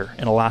are better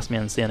in a last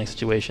man standing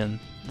situation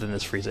than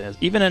this Frieza is.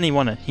 Even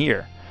anyone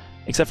here,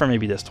 except for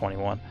maybe this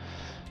 21.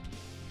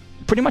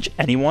 Pretty much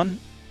anyone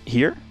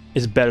here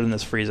is better than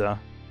this Frieza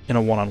in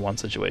a one-on-one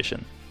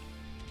situation.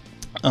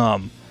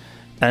 And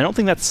I don't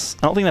think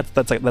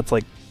that's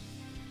like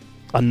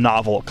a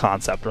novel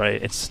concept,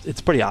 right?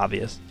 It's pretty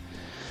obvious.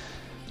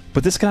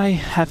 But this guy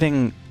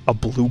having a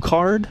blue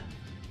card,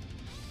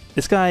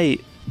 this guy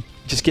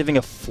just giving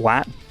a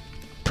flat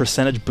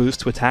percentage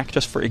boost to attack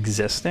just for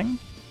existing,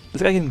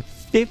 this guy getting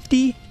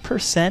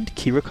 50%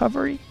 key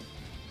recovery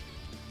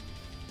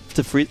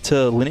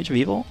to Lineage of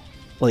Evil,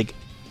 like,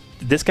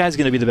 this guy's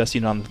going to be the best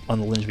unit on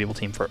the Lineage of Evil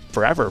team for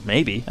forever,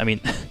 maybe. I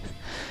mean,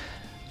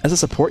 as a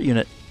support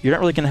unit, you're not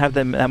really going to have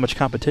that much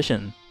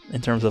competition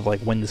in terms of like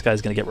when this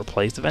guy's going to get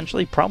replaced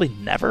eventually. Probably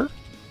never.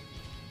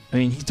 I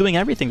mean, he's doing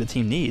everything the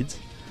team needs.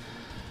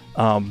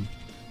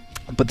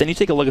 But then you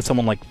take a look at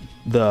someone like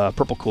the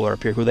Purple Cooler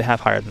up here, who they have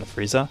higher than the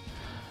Frieza.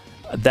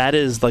 That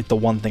is like the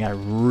one thing I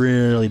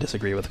really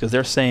disagree with, because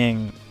they're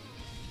saying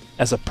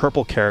as a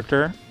purple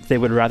character, they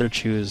would rather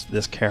choose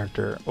this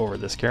character over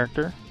this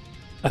character.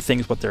 I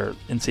think is what they're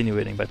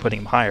insinuating by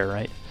putting him higher,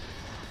 right?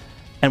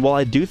 And while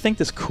I do think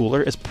this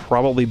Cooler is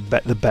probably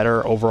the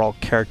better overall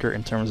character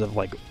in terms of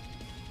like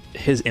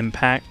his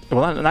impact,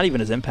 well, not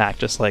even his impact,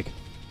 just like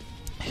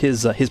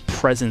his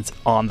presence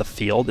on the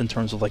field in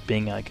terms of like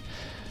being like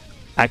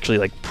actually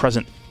like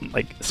present,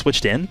 like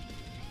switched in,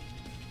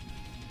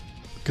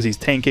 because he's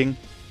tanking,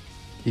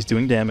 he's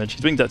doing damage,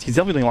 he's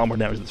definitely doing a lot more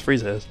damage than this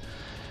Frieza is.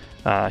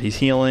 He's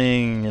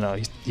healing,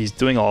 he's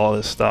doing all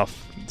this stuff.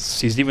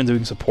 He's even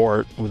doing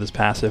support with his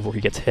passive where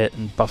he gets hit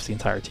and buffs the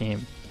entire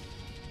team.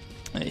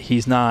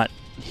 There's no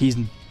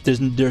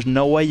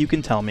way you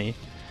can tell me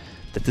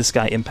that this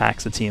guy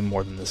impacts the team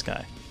more than this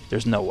guy.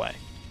 There's no way.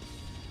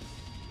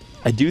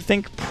 I do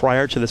think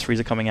prior to this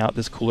Frieza coming out,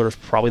 this Cooler is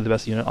probably the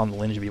best unit on the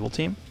Lineage of Evil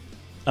team.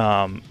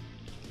 I'm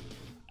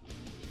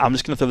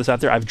just going to throw this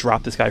out there. I've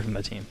dropped this guy from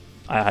the team.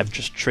 I've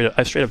straight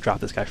up dropped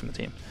this guy from the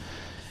team.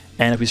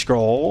 And if we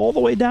scroll all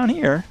the way down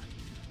here,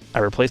 I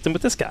replaced him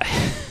with this guy.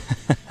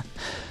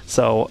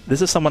 So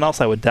this is someone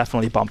else I would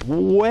definitely bump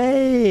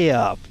way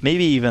up,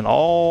 maybe even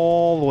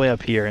all the way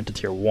up here into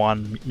tier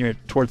 1,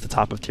 towards the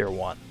top of tier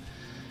 1.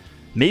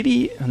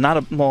 Maybe not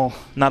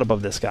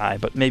above this guy,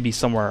 but maybe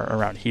somewhere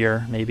around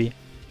here. Maybe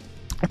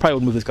I probably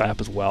would move this guy up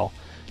as well,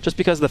 just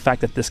because of the fact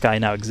that this guy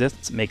now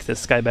exists makes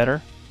this guy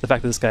better. The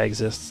fact that this guy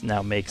exists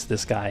now makes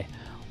this guy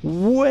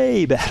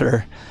way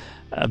better.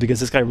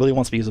 Because this guy really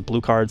wants to use the blue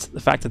cards.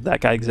 The fact that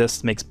that guy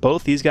exists makes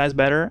both these guys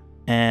better,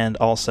 and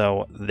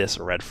also this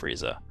red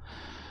Frieza.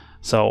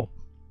 So,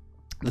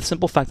 the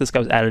simple fact this guy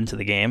was added into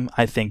the game,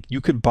 I think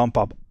you could bump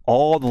up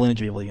all the Lineage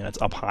of Evil units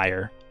up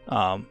higher.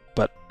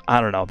 But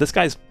I don't know. This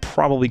guy's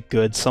probably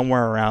good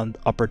somewhere around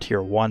upper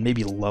tier 1,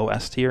 maybe low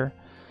S tier.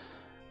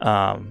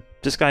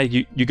 This guy,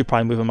 you could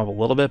probably move him up a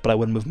little bit, but I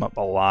wouldn't move him up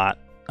a lot.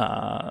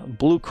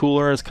 Blue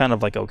Cooler is kind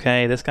of like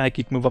okay. This guy you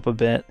can move up a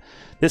bit.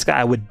 This guy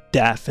I would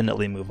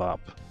definitely move up.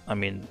 I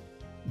mean,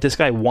 this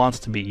guy wants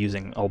to be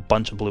using a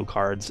bunch of blue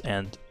cards,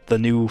 and the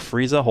new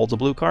Frieza holds a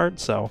blue card,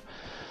 so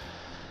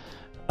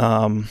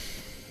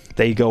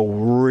they go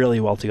really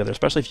well together.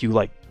 Especially if you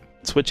like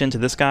switch into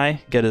this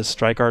guy, get his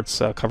Strike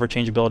Art's cover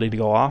change ability to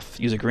go off,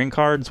 use a green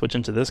card, switch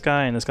into this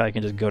guy, and this guy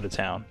can just go to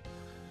town.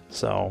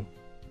 So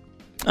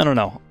I don't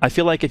know. I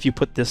feel like if you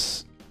put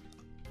this,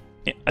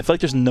 I feel like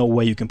there's no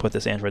way you can put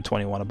this Android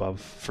 21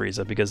 above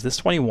Frieza, because this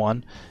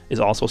 21 is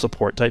also a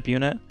support type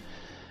unit,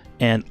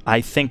 and I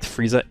think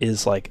Frieza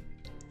is like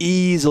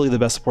easily the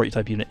best support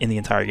type unit in the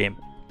entire game.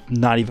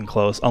 Not even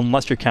close,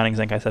 unless you're counting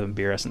Zenkai 7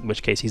 Beerus, in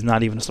which case he's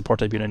not even a support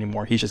type unit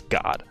anymore. He's just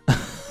God.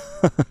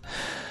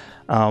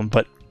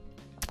 But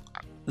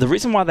the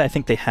reason why I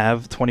think they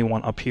have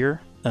 21 up here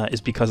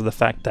is because of the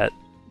fact that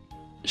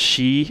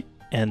she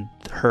and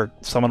her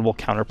summonable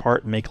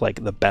counterpart make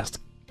like the best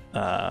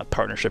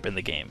partnership in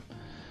the game.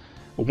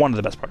 One of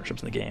the best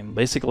partnerships in the game.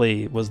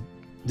 Basically, was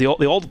the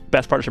old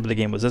best partnership in the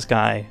game was this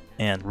guy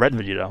and Red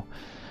Vegito,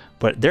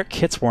 but their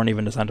kits weren't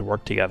even designed to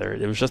work together.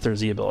 It was just their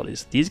Z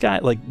abilities. These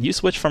guys, like, you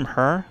switch from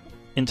her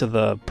into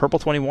the purple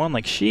 21,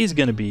 like, she's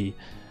gonna be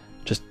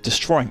just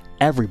destroying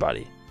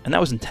everybody, and that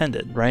was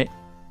intended, right?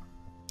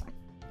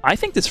 I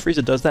think this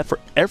Frieza does that for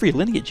every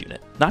lineage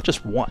unit, not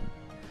just one.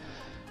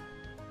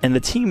 And the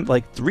team,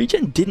 like, the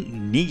Regen didn't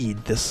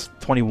need this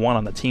 21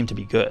 on the team to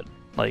be good.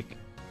 Like,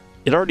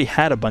 it already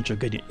had a bunch of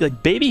good units.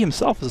 Like, Baby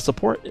himself is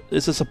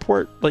a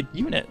support like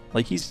unit.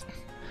 Like, he's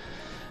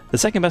the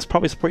second best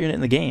probably support unit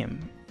in the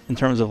game in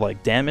terms of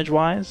like damage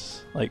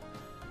wise. Like,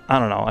 I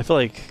don't know. I feel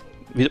like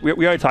we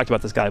already talked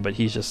about this guy, but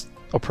he's just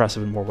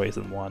oppressive in more ways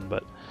than one.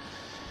 But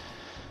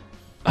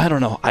I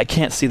don't know. I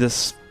can't see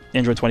this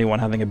Android 21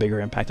 having a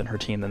bigger impact on her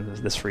team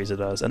than this Frieza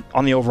does, and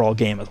on the overall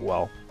game as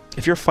well.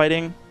 If you're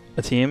fighting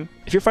a team,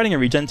 if you're fighting a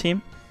Regen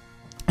team,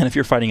 and if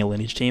you're fighting a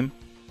lineage team,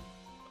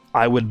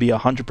 I would be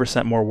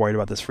 100% more worried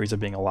about this Frieza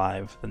being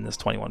alive than this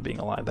 21 being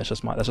alive. That's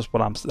just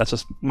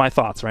my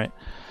thoughts, right?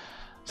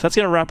 So that's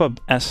gonna wrap up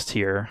S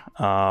tier.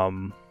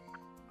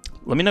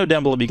 Let me know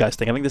down below what you guys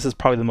think. I think this is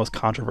probably the most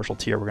controversial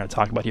tier we're gonna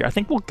talk about here. I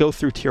think we'll go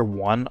through tier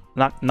 1,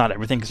 not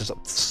everything, because there's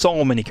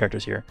so many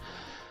characters here.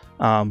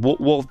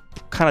 We'll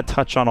kind of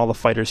touch on all the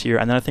fighters here,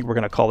 and then I think we're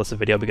gonna call this a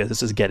video because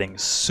this is getting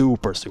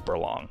super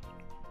long.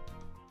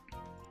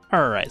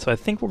 Alright, so I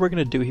think what we're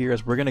going to do here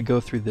is we're going to go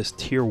through this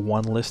tier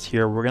 1 list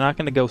here. We're not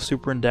going to go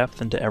super in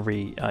depth into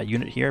every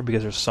unit here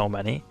because there's so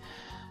many.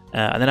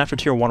 And then after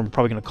tier 1, we're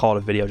probably going to call it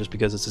a video just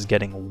because this is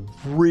getting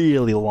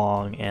really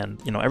long, and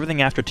you know,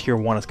 everything after tier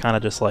 1 is kind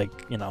of just like,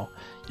 you know,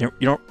 you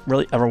don't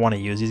really ever want to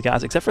use these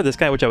guys, except for this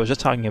guy, which I was just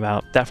talking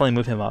about. Definitely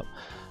move him up.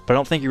 But I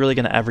don't think you're really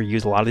going to ever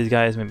use a lot of these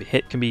guys. Maybe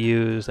Hit can be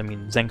used. I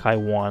mean,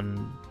 Zenkai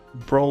 1,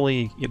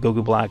 Broly,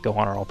 Goku Black,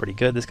 Gohan are all pretty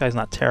good. This guy's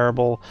not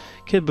terrible.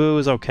 Kid Buu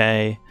is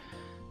okay.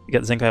 You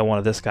got Zenkai 1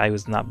 of this guy,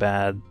 who's not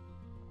bad.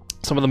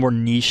 Some of the more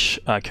niche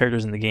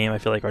characters in the game I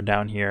feel like are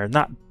down here.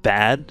 Not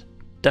bad.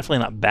 Definitely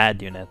not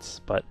bad units,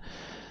 but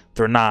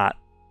they're not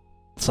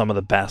some of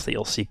the best that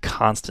you'll see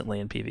constantly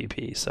in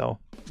PvP. So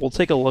we'll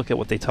take a look at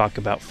what they talk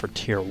about for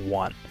tier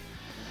 1.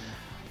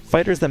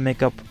 Fighters that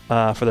make up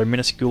for their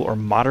minuscule or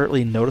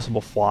moderately noticeable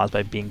flaws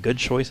by being good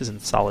choices in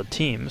solid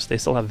teams. They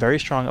still have very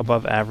strong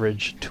above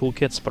average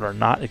toolkits, but are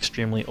not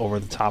extremely over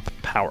the top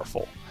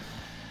powerful.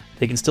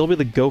 They can still be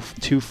the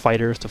go-to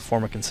fighters to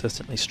form a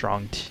consistently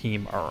strong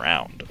team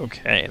around.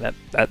 Okay,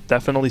 that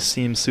definitely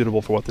seems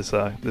suitable for what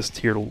this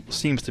tier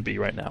seems to be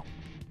right now.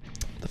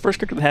 The first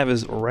character they have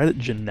is Red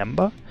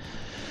Janemba.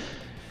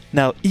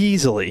 Now,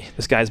 easily,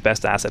 this guy's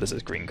best asset is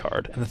his green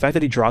card, and the fact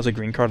that he draws a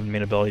green card on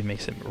main ability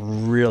makes him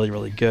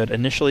really good.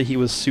 Initially, he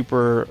was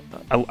super...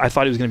 I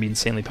thought he was going to be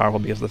insanely powerful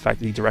because of the fact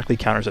that he directly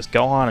counters his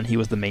Gohan, and he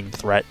was the main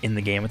threat in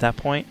the game at that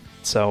point.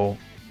 So,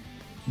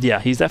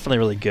 yeah, he's definitely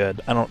really good.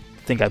 I don't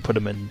think I put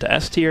him into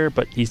S tier,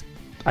 but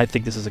I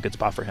think this is a good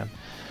spot for him.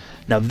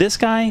 Now this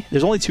guy,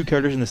 there's only 2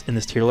 characters in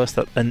this tier list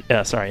that, in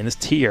this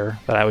tier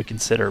that I would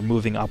consider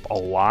moving up a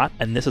lot,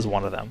 and this is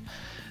one of them.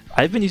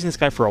 I've been using this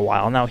guy for a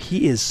while now.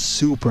 He is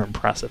super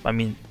impressive. I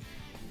mean,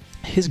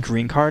 his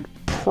green card,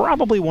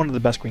 probably one of the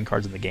best green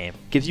cards in the game.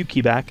 Gives you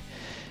keyback,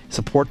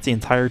 supports the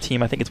entire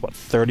team. I think it's what,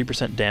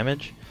 30%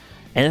 damage,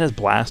 and it has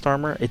blast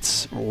armor.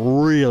 It's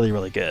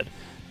really good.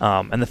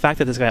 And the fact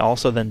that this guy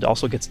also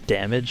gets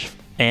damage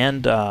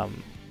and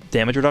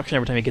damage reduction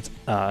every time he gets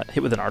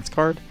hit with an arts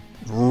card,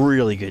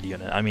 really good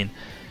unit. I mean,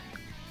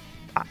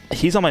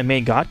 he's on my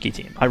main God Key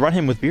team. I run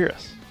him with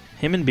Beerus.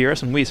 Him and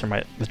Beerus and Whis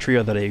are the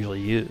trio that I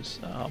usually use.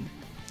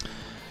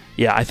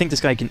 Yeah, I think this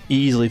guy can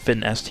easily fit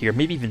in S tier,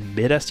 maybe even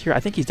mid S tier. I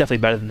think he's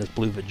definitely better than this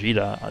blue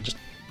Vegeta just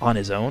on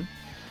his own.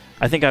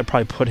 I think I'd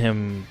probably put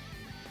him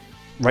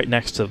right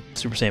next to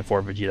Super Saiyan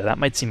 4 Vegeta. That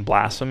might seem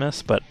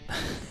blasphemous, but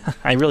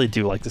I really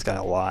do like this guy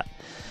a lot.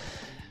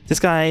 This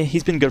guy,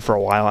 he's been good for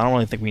a while. I don't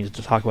really think we need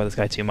to talk about this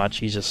guy too much.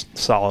 He's just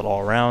solid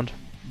all around.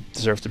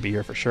 Deserves to be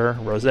here for sure.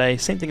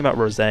 Rose, same thing about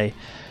Rose.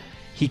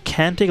 He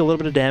can take a little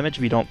bit of damage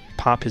if you don't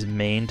pop his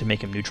main to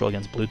make him neutral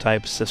against blue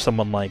types. If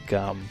someone like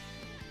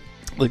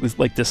this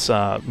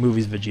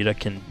movie's Vegeta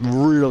can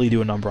really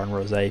do a number on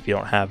Rose if you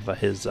don't have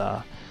his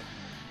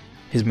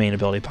main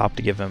ability pop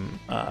to give him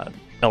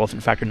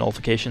Elephant Factor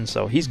nullification.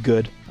 So he's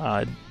good.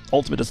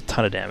 Ultimate does a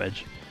ton of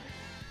damage.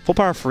 Full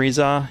Power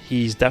Frieza,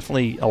 he's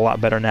definitely a lot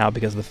better now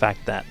because of the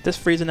fact that this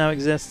Frieza now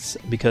exists,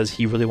 because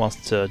he really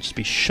wants to just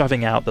be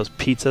shoving out those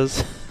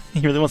pizzas. He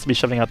really wants to be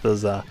shoving out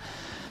those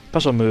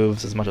special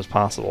moves as much as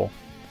possible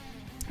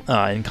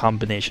in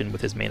combination with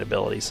his main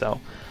ability.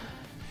 So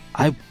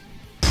I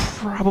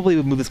probably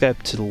would move this guy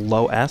up to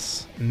low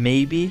S,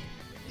 maybe.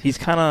 He's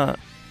kind of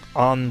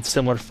on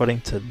similar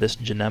footing to this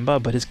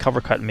Janemba, but his cover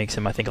cut makes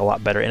him, I think, a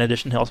lot better. In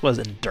addition, he also has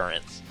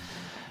endurance.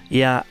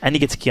 Yeah, and he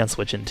gets key on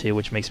switch in too,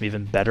 which makes him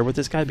even better with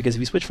this guy, because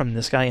if you switch from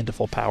this guy into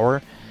full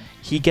power,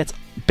 he gets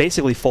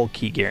basically full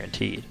key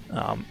guaranteed.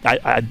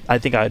 I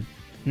think I'd,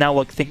 now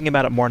look, thinking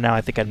about it more now,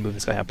 I think I'd move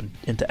this guy up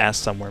into S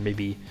somewhere,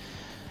 maybe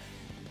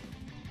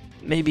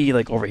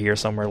like over here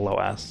somewhere, low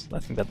S. I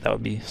think that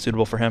would be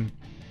suitable for him.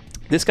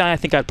 This guy, I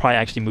think I'd probably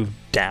actually move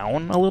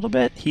down a little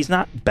bit. He's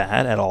not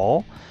bad at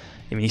all.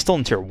 I mean, he's still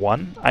in tier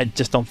 1. I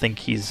just don't think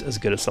he's as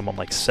good as someone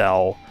like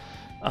Cell,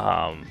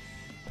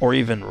 or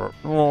even,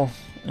 well,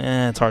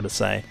 it's hard to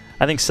say.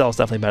 I think Cell's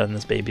definitely better than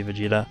this baby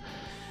Vegeta.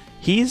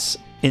 He's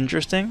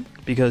interesting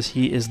because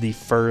he is the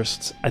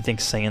first, I think,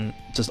 Saiyan,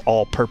 just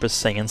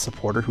all-purpose Saiyan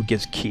supporter who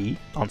gives ki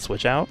on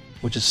switch out,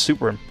 which is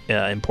super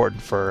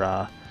important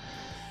for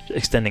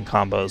extending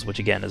combos, which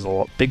again is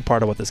a big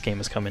part of what this game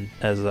has turned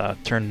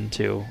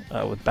into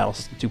with Battle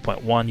System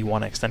 2.1. You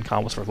want to extend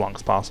combos for as long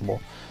as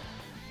possible,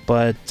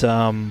 but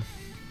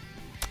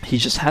he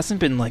just hasn't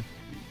been like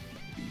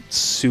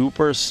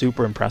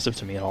super impressive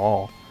to me at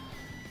all.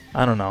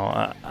 I don't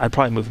know. I'd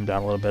probably move him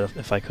down a little bit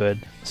if I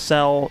could.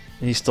 Cell,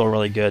 he's still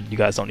really good. You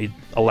guys don't need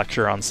a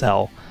lecture on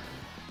Cell.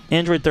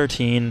 Android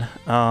 13,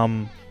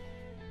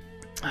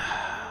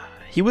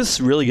 he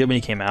was really good when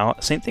he came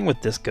out. Same thing with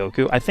this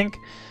Goku. I think,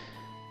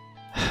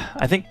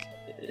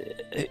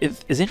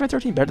 is Android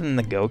 13 better than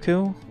the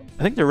Goku?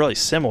 I think they're really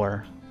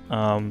similar.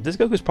 This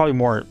Goku is probably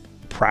more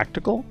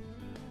practical.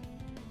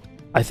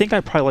 I think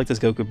I probably like this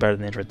Goku better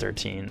than Android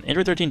 13.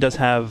 Android 13 does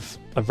have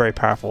a very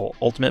powerful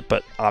ultimate,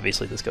 but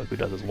obviously this Goku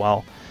does as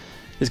well.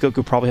 This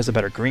Goku probably has a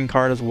better green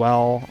card as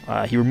well.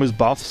 He removes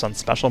buffs on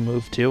special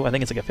move too. I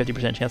think it's like a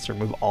 50% chance to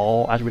remove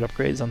all attribute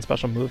upgrades on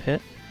special move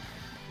hit.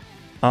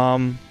 I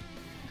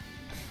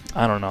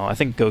don't know. I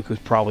think Goku's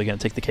probably going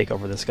to take the cake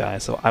over this guy,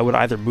 so I would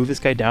either move this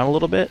guy down a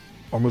little bit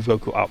or move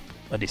Goku up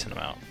a decent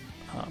amount.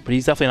 But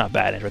he's definitely not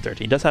bad, Android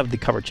 13. He does have the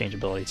cover change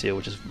ability too,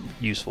 which is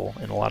useful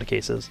in a lot of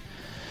cases.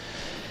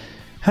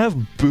 Have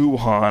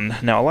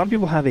Buhan. Now, a lot of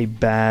people have a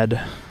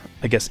bad,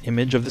 I guess,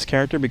 image of this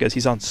character because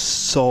he's on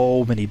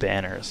so many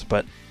banners,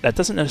 but that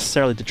doesn't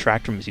necessarily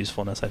detract from his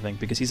usefulness, I think,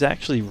 because he's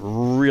actually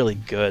really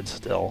good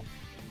still.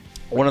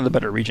 One of the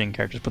better regen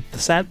characters, but the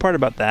sad part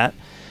about that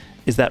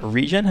is that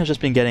regen has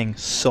just been getting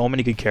so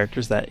many good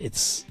characters that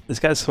this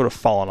guy's sort of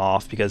fallen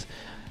off because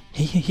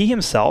he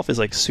himself is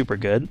like super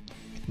good,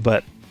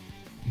 but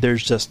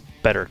there's just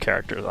better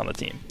characters on the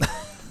team.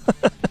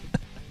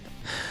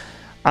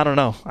 I don't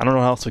know how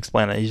else to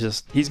explain it.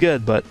 He's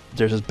good, but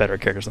there's just better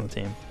characters on the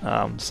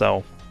team.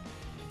 So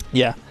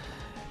yeah,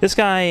 this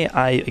guy,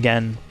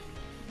 again,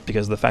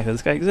 because of the fact that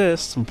this guy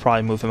exists, will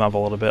probably move him up a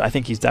little bit. I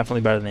think he's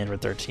definitely better than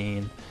Android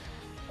 13.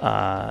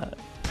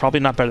 Probably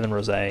not better than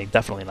Rose.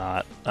 Definitely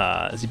not.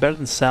 Is he better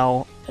than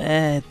Cell?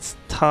 It's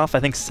tough. I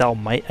think Cell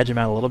might edge him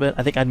out a little bit.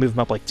 I think I'd move him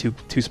up like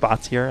two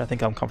spots here. I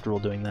think I'm comfortable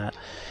doing that.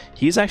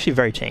 He's actually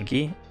very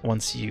tanky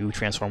once you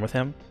transform with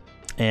him,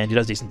 and he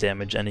does decent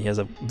damage, and he has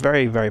a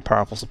very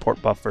powerful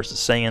support buff versus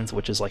Saiyans,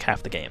 which is like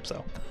half the game,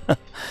 so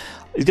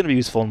he's going to be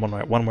useful in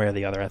one way or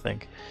the other, I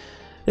think.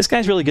 This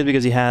guy's really good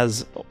because he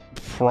has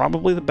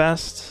probably the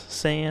best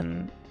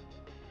Saiyan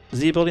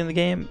Z ability in the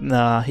game.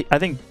 Nah, I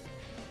think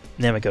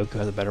Namagoku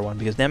has a better one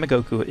because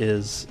Namagoku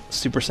is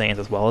Super Saiyans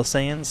as well as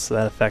Saiyans, so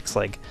that affects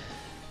like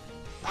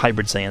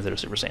hybrid Saiyans that are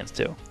Super Saiyans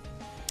too.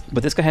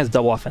 But this guy has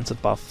double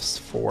offensive buffs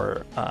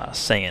for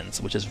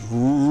Saiyans, which is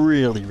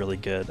really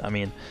good. I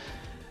mean,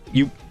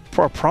 you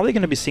are probably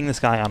going to be seeing this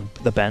guy on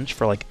the bench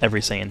for like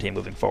every Saiyan team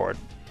moving forward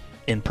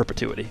in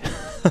perpetuity.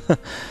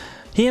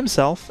 He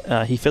himself,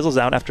 he fizzles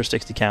out after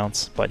 60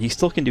 counts, but he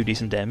still can do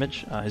decent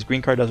damage. His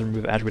green card does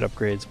remove attribute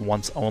upgrades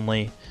once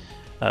only,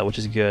 which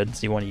is good,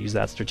 so you want to use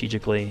that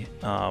strategically.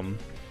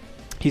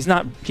 He's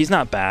not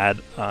bad.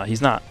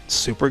 He's not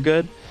super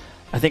good.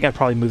 I think I'd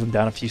probably move him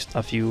down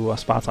a few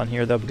spots on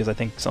here though, because I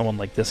think someone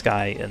like this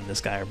guy and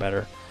this guy are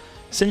better.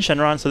 Sin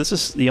Shenron, so this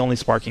is the only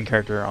sparking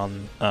character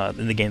on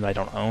in the game that I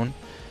don't own.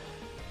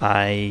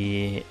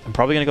 I am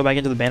probably going to go back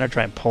into the banner,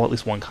 try and pull at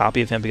least one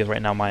copy of him, because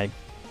right now my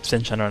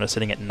Sin Shenron is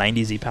sitting at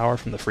 90 Z power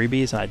from the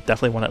freebies, and I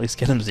definitely want to at least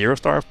get him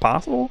 0-star if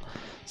possible.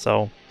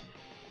 So,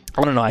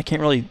 I don't know, I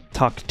can't really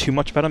talk too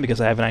much about him because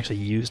I haven't actually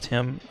used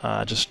him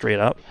just straight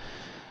up.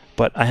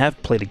 But I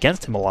have played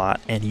against him a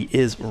lot, and he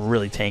is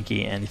really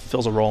tanky, and he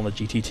fills a role in the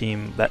GT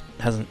team that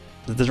doesn't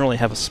really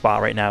have a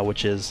spot right now,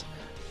 which is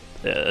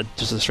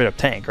just a straight up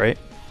tank, right?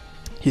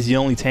 He's the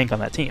only tank on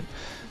that team,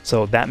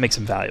 so that makes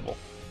him valuable.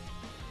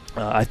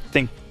 I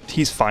think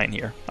he's fine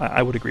here.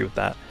 I would agree with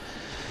that.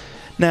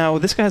 Now,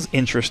 this guy's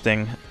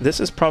interesting. This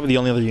is probably the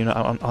only other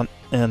unit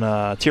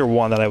in Tier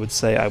 1 that I would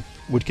say I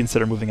would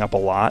consider moving up a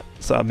lot.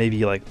 So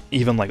maybe like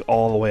even like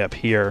all the way up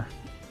here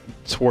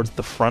towards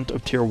the front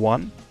of Tier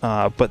 1.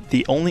 But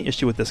the only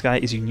issue with this guy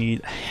is you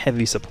need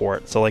heavy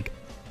support. So like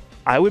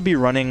I would be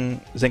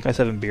running Zenkai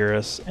 7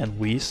 Beerus and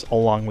Whis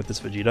along with this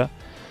Vegeta.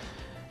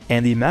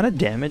 And the amount of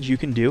damage you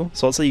can do,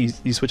 so let's say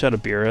you switch out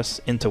of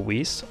Beerus into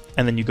Whis,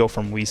 and then you go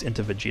from Whis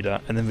into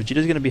Vegeta, and then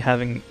Vegeta's going to be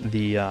having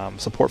the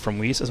support from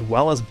Whis as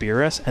well as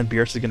Beerus, and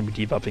Beerus is going to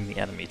be debuffing the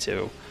enemy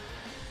too.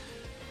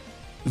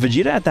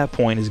 Vegeta at that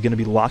point is going to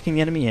be locking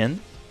the enemy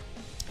in,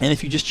 and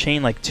if you just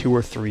chain like 2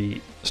 or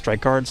 3 strike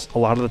guards, a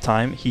lot of the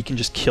time he can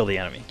just kill the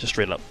enemy, just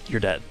straight up,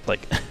 you're dead.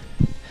 Like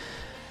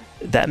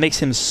that makes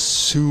him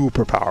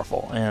super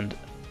powerful, and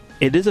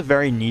it is a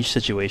very niche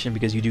situation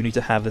because you do need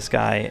to have this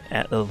guy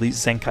at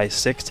least Zenkai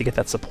 6 to get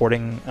that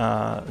supporting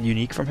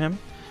unique from him.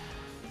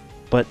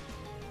 But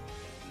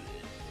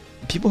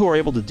people who are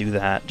able to do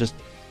that,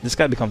 this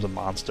guy becomes a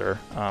monster.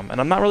 And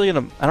I'm not really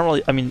gonna,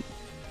 I mean,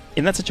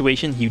 in that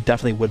situation, he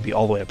definitely would be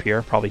all the way up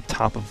here, probably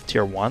top of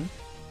Tier 1.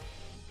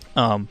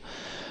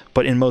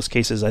 But in most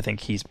cases, I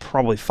think he's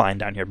probably fine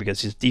down here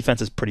because his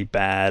defense is pretty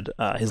bad.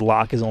 His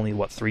lock is only,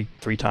 what,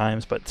 three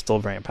times, but still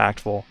very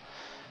impactful.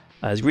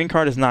 His green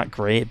card is not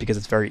great because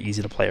it's very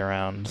easy to play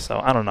around, so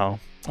I don't know.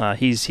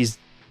 He's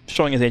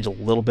showing his age a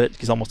little bit.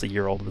 He's almost a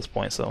year old at this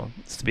point, so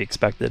it's to be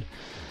expected.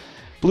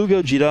 Blue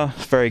Gogeta,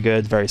 very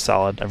good, very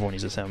solid. Everyone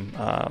uses him,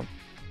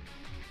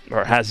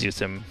 or has used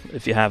him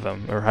if you have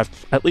him, or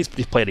have at least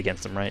played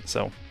against him, right?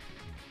 So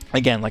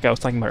again, like I was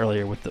talking about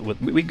earlier,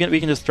 we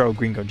can just throw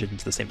Green Gogeta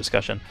into the same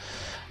discussion.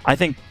 I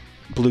think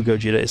Blue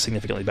Gogeta is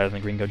significantly better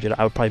than Green Gogeta.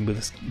 I would probably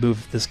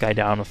move this guy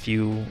down a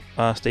few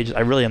stages. I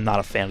really am not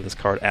a fan of this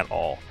card at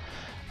all.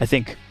 I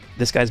think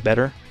this guy's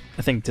better.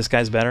 I think this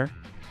guy's better.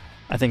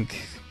 I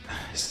think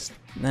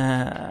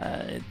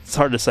it's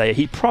hard to say.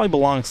 He probably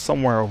belongs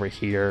somewhere over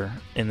here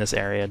in this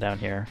area down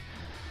here.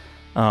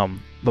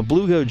 But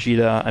Blue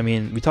Gogeta, I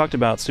mean, we talked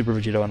about Super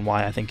Vegito and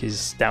why I think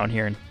he's down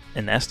here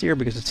in S tier,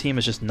 because the team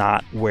is just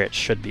not where it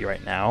should be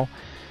right now.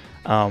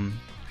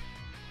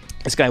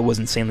 This guy was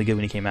insanely good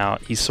when he came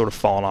out. He's sort of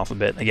fallen off a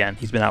bit. Again,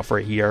 he's been out for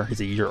a year.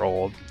 He's a year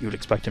old. You would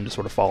expect him to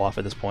sort of fall off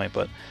at this point,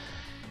 but,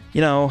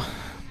 you know,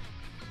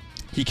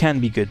 he can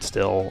be good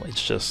still.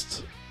 It's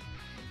just,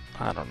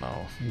 I don't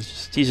know.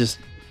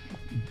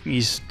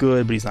 He's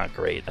good, but he's not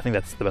great. I think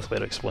that's the best way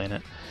to explain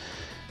it.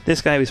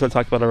 This guy we sort of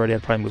talked about already.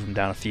 I'd probably move him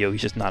down a few.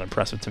 He's just not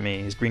impressive to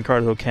me. His green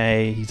card is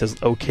okay. He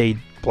does okay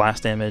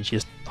blast damage. He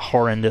has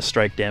horrendous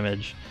strike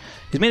damage.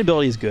 His main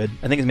ability is good.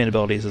 I think his main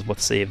ability is what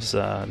saves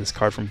this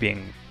card from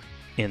being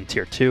in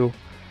tier 2,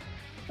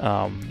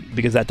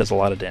 because that does a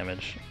lot of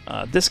damage.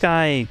 This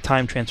guy,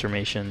 time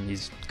transformation,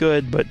 he's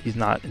good, but he's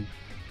not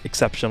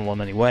exceptional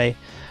in any way.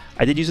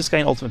 I did use this guy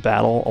in Ultimate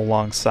Battle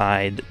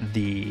alongside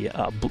the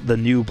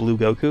new Blue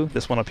Goku,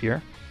 this one up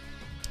here.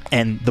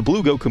 And the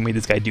Blue Goku made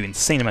this guy do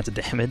insane amounts of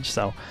damage,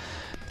 so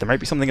there might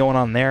be something going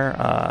on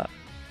there.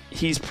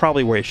 He's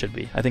probably where he should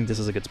be. I think this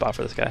is a good spot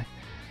for this guy.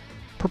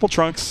 Purple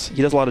Trunks,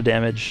 he does a lot of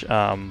damage.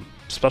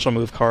 Special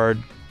move card,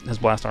 has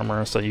Blast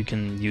Armor, so you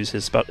can use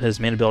his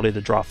main ability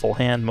to draw full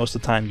hand. Most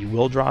of the time you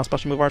will draw a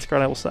Special Move Arts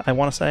card, I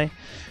want to say.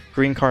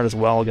 Green card as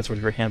well, gets rid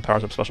of your hand,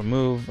 powers up Special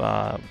Move.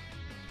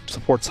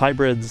 Supports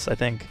hybrids, I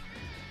think.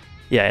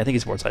 Yeah, I think he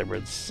supports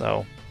hybrids,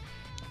 so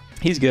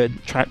he's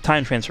good.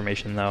 Time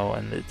transformation,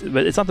 though,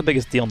 but it's not the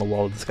biggest deal in the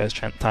world that this guy's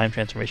time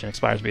transformation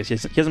expires, because he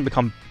hasn't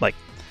become, like,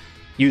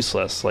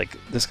 useless like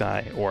this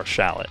guy or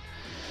Shallot.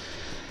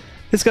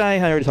 This guy,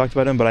 I already talked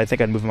about him, but I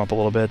think I'd move him up a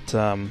little bit.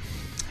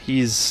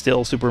 He's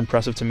still super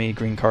impressive to me.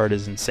 Green card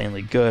is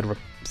insanely good.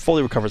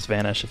 Fully recovers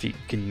Vanish if you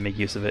can make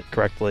use of it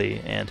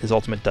correctly, and his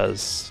ultimate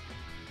does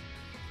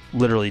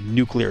literally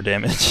nuclear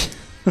damage.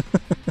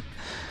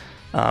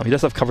 He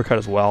does have Cover Cut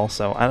as well,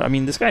 so I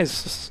mean, this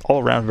guy's just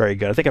all around very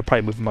good. I think I'd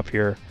probably move him up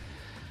here.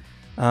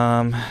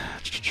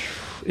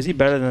 Is he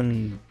better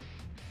than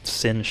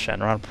Sin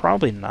Shenron?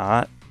 Probably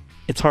not.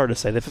 It's hard to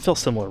say. They fulfill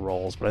similar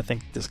roles, but I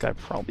think this guy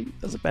probably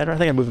does it better. I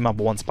think I'd move him up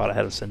one spot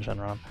ahead of Sin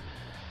Shenron.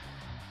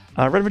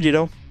 Red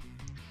Vegito,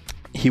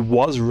 he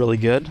was really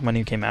good when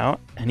he came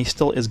out, and he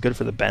still is good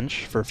for the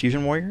bench for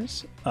Fusion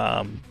Warriors.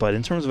 But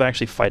in terms of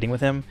actually fighting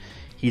with him,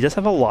 he does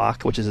have a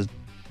lock, which is his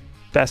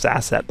best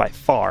asset by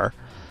far.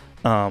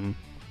 But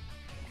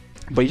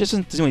he just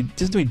doesn't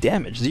do any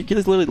damage. He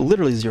does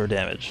literally 0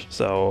 damage.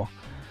 So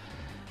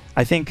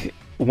I think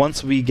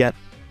once we get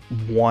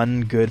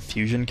one good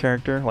fusion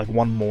character, like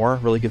one more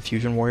really good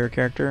Fusion Warrior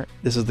character,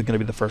 this is going to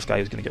be the first guy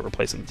who's going to get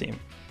replaced in the team.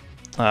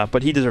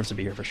 But he deserves to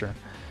be here for sure.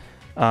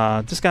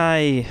 This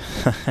guy,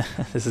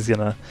 this is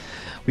gonna.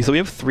 So we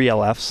have 3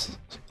 LFs,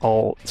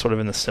 all sort of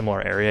in the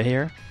similar area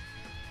here.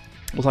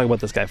 We'll talk about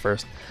this guy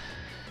first.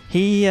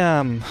 He's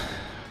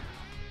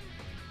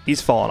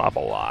fallen off a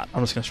lot.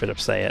 I'm just gonna straight up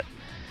say it.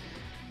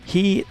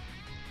 He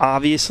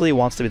obviously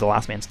wants to be the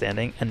last man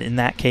standing, and in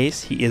that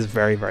case, he is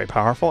very, very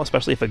powerful,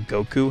 especially if a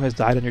Goku has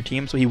died on your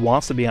team. So he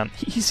wants to be on.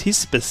 He's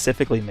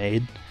specifically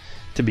made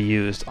to be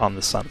used on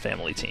the Sun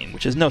family team,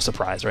 which is no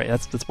surprise, right?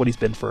 That's what he's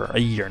been for a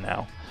year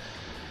now.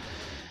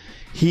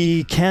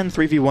 He can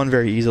 3v1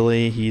 very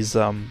easily. He's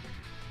a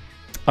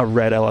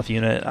red LF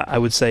unit. I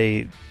would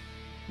say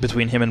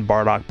between him and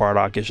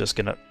Bardock is just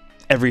gonna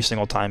every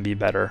single time be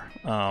better.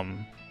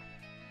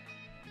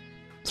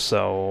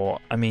 So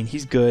I mean,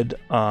 he's good.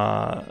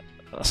 A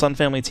Sun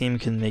family team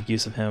can make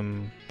use of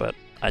him, but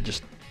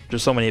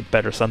there's so many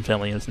better Sun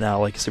family units now.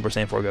 Like Super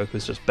Saiyan 4 Goku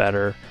is just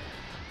better.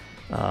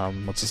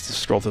 Let's just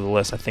scroll through the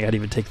list. I think I'd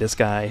even take this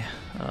guy.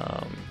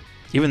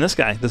 Even this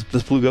guy, this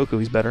Blue Goku,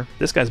 he's better.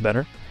 This guy's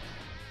better.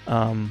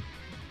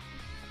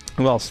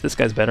 Who else? This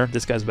guy's better.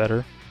 This guy's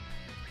better.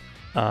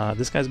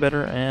 This guy's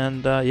better,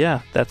 and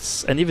yeah,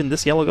 and even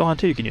this yellow Gohan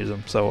too, you can use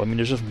him. So I mean,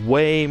 there's just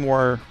way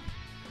more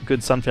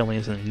good Sun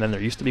families than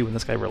there used to be when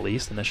this guy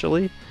released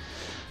initially.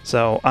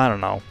 So I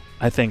don't know.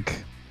 I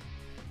think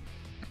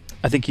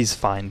he's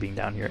fine being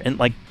down here. And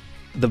like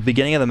the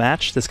beginning of the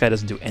match, this guy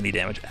doesn't do any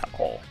damage at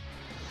all.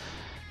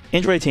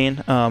 Android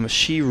 18,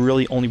 she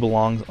really only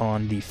belongs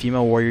on the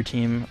female warrior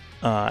team,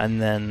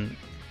 and then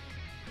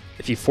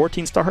if you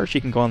 14-star her, she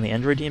can go on the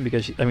Android team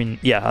because on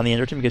the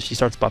Android team because she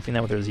starts buffing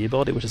that with her Z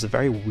ability, which is a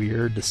very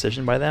weird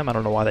decision by them. I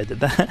don't know why they did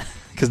that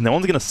because no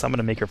one's gonna summon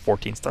to make her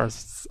 14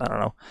 stars. I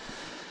don't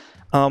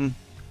know.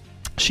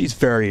 She's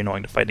very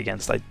annoying to fight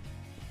against.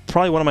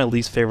 Probably one of my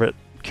least favorite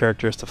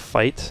characters to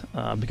fight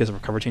because of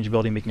her cover change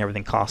ability, making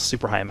everything cost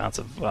super high amounts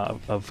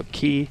of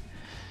ki.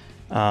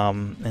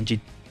 And she's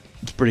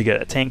pretty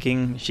good at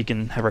tanking. She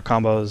can have her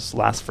combos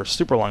last for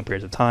super long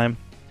periods of time.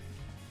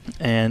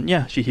 And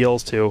yeah, she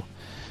heals too.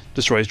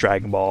 Destroys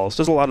Dragon Balls.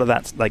 There's a lot of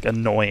that like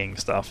annoying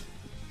stuff.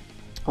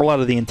 A lot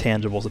of the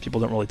intangibles that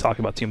people don't really talk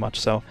about too much.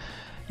 So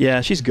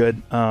yeah, she's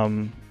good.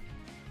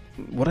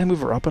 Would I move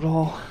her up at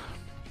all?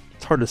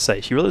 It's hard to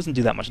say. She really doesn't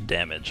do that much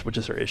damage, which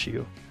is her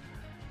issue.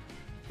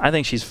 I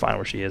think she's fine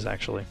where she is,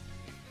 actually.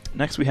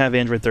 Next we have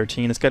Android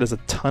 13. This guy does a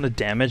ton of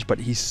damage, but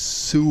he's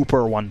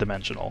super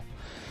one-dimensional.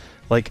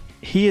 Like,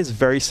 he is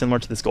very similar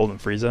to this Golden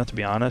Frieza, to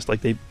be honest.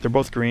 Like, they're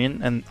both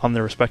green, and on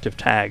their respective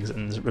tags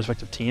and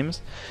respective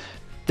teams,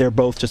 they're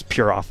both just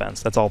pure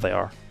offense. That's all they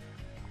are.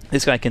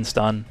 This guy can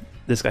stun.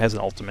 This guy has an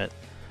ultimate.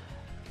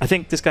 I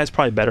think this guy's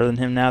probably better than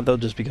him now, though,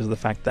 just because of the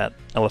fact that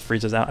LF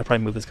Frieza's out. I'd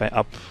probably move this guy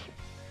up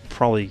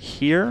probably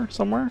here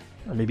somewhere,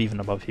 or maybe even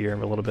above here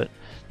a little bit.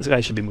 This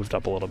guy should be moved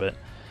up a little bit.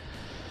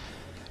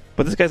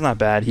 But this guy's not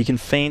bad. He can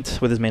feint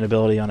with his main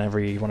ability on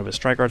every one of his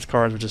Strike Arts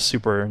cards, which is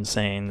super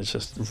insane. It's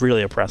just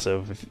really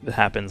oppressive if it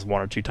happens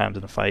 1 or 2 times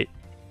in a fight.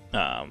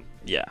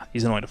 Yeah,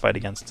 he's annoying to fight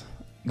against.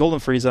 Golden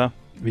Frieza,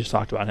 we just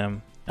talked about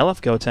him.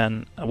 LF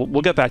Goten,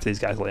 we'll get back to these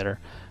guys later.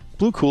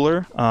 Blue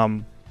Cooler,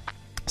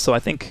 so I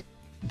think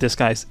this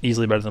guy's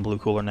easily better than Blue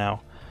Cooler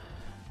now.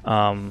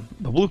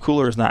 But Blue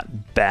Cooler is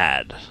not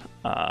bad.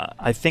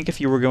 I think if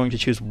you were going to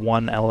choose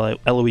one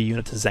LOE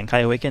unit to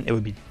Zenkai Awaken, it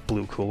would be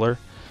Blue Cooler.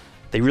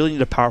 They really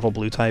need a powerful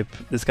blue type.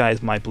 This guy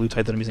is my blue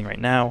type that I'm using right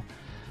now.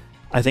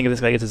 I think if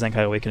this guy gets a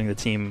Zenkai Awakening, the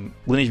team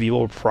Lineage of Evil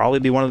will probably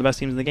be one of the best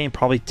teams in the game.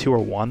 Probably 2 or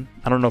 1.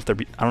 I don't know if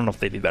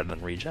they'd be better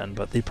than Regen,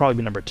 but they'd probably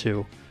be number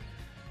 2.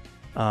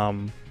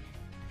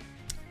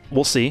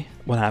 We'll see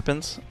what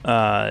happens.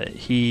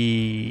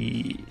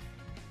 He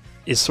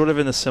is sort of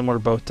in a similar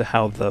boat to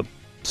how the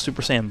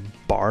Super Saiyan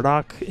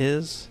Bardock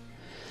is.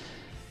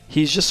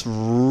 He's just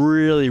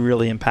really,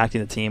 really impacting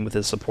the team with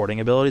his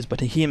supporting abilities, but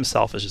he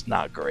himself is just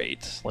not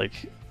great.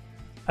 Like,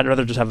 I'd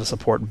rather just have the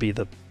support be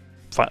the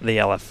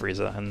LF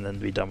Frieza and then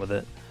be done with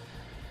it.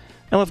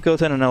 LF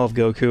Goten and LF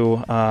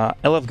Goku.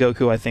 LF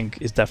Goku, I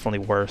think, is definitely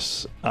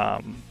worse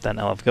than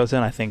LF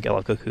Goten. I think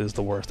LF Goku is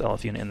the worst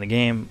LF unit in the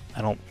game.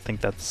 I don't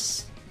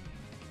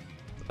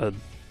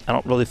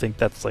really think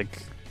that's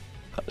like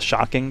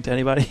shocking to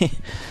anybody.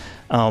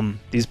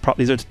 These are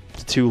the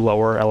 2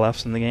 lower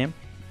LFs in the game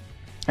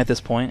at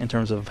this point in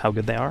terms of how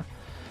good they are.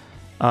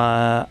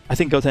 I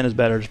think Goten is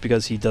better just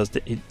because he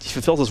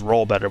fulfills his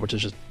role better, which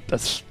is just a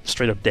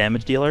straight up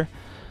damage dealer.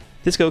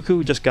 This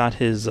Goku just got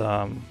his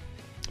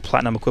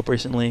Platinum equip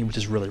recently, which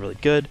is really, really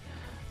good.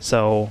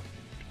 So,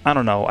 I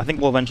don't know. I think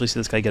we'll eventually see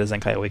this guy get a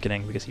Zenkai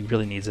Awakening because he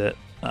really needs it.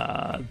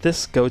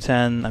 This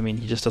Goten, I mean,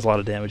 he just does a lot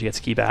of damage. He gets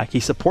ki back. He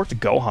supports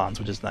Gohans,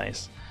 which is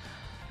nice.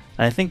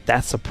 And I think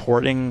that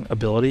supporting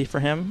ability for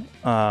him,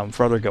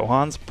 for other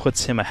Gohans,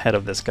 puts him ahead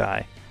of this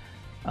guy.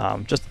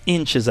 Just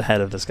inches ahead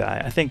of this guy.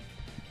 I think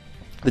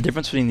the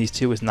difference between these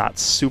two is not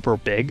super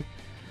big.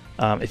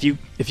 If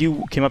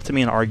you came up to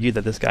me and argued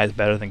that this guy is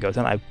better than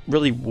Goten, I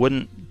really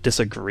wouldn't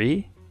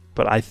disagree.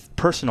 But I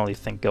personally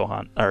think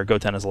Goten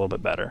is a little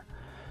bit better.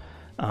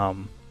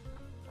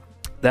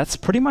 That's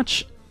pretty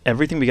much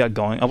everything we got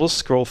going. I will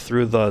scroll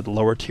through the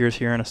lower tiers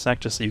here in a sec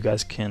just so you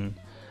guys can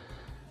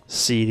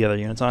see the other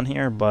units on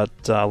here.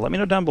 But let me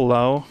know down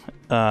below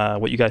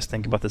what you guys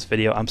think about this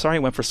video. I'm sorry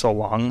it went for so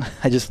long.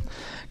 I just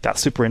got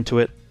super into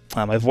it.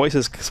 My voice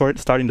is sort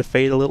of starting to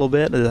fade a little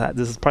bit.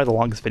 This is probably the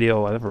longest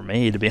video I've ever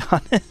made, to be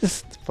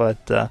honest.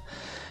 But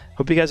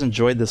hope you guys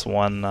enjoyed this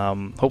one.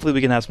 Hopefully we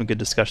can have some good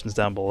discussions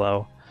down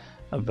below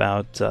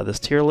about this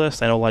tier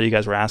list. I know a lot of you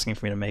guys were asking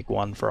for me to make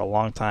one for a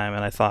long time,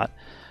 and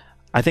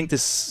I think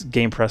this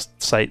GamePress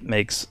site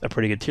makes a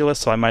pretty good tier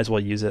list, so I might as well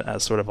use it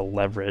as sort of a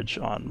leverage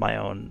on my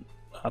own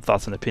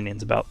thoughts and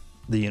opinions about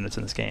the units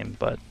in this game.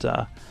 But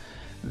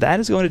that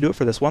is going to do it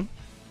for this one.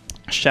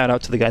 Shout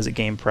out to the guys at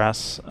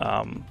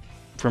GamePress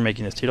for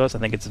making this tier list. I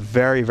think it's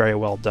very, very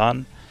well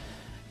done,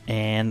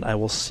 and I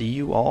will see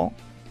you all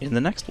in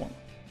the next one.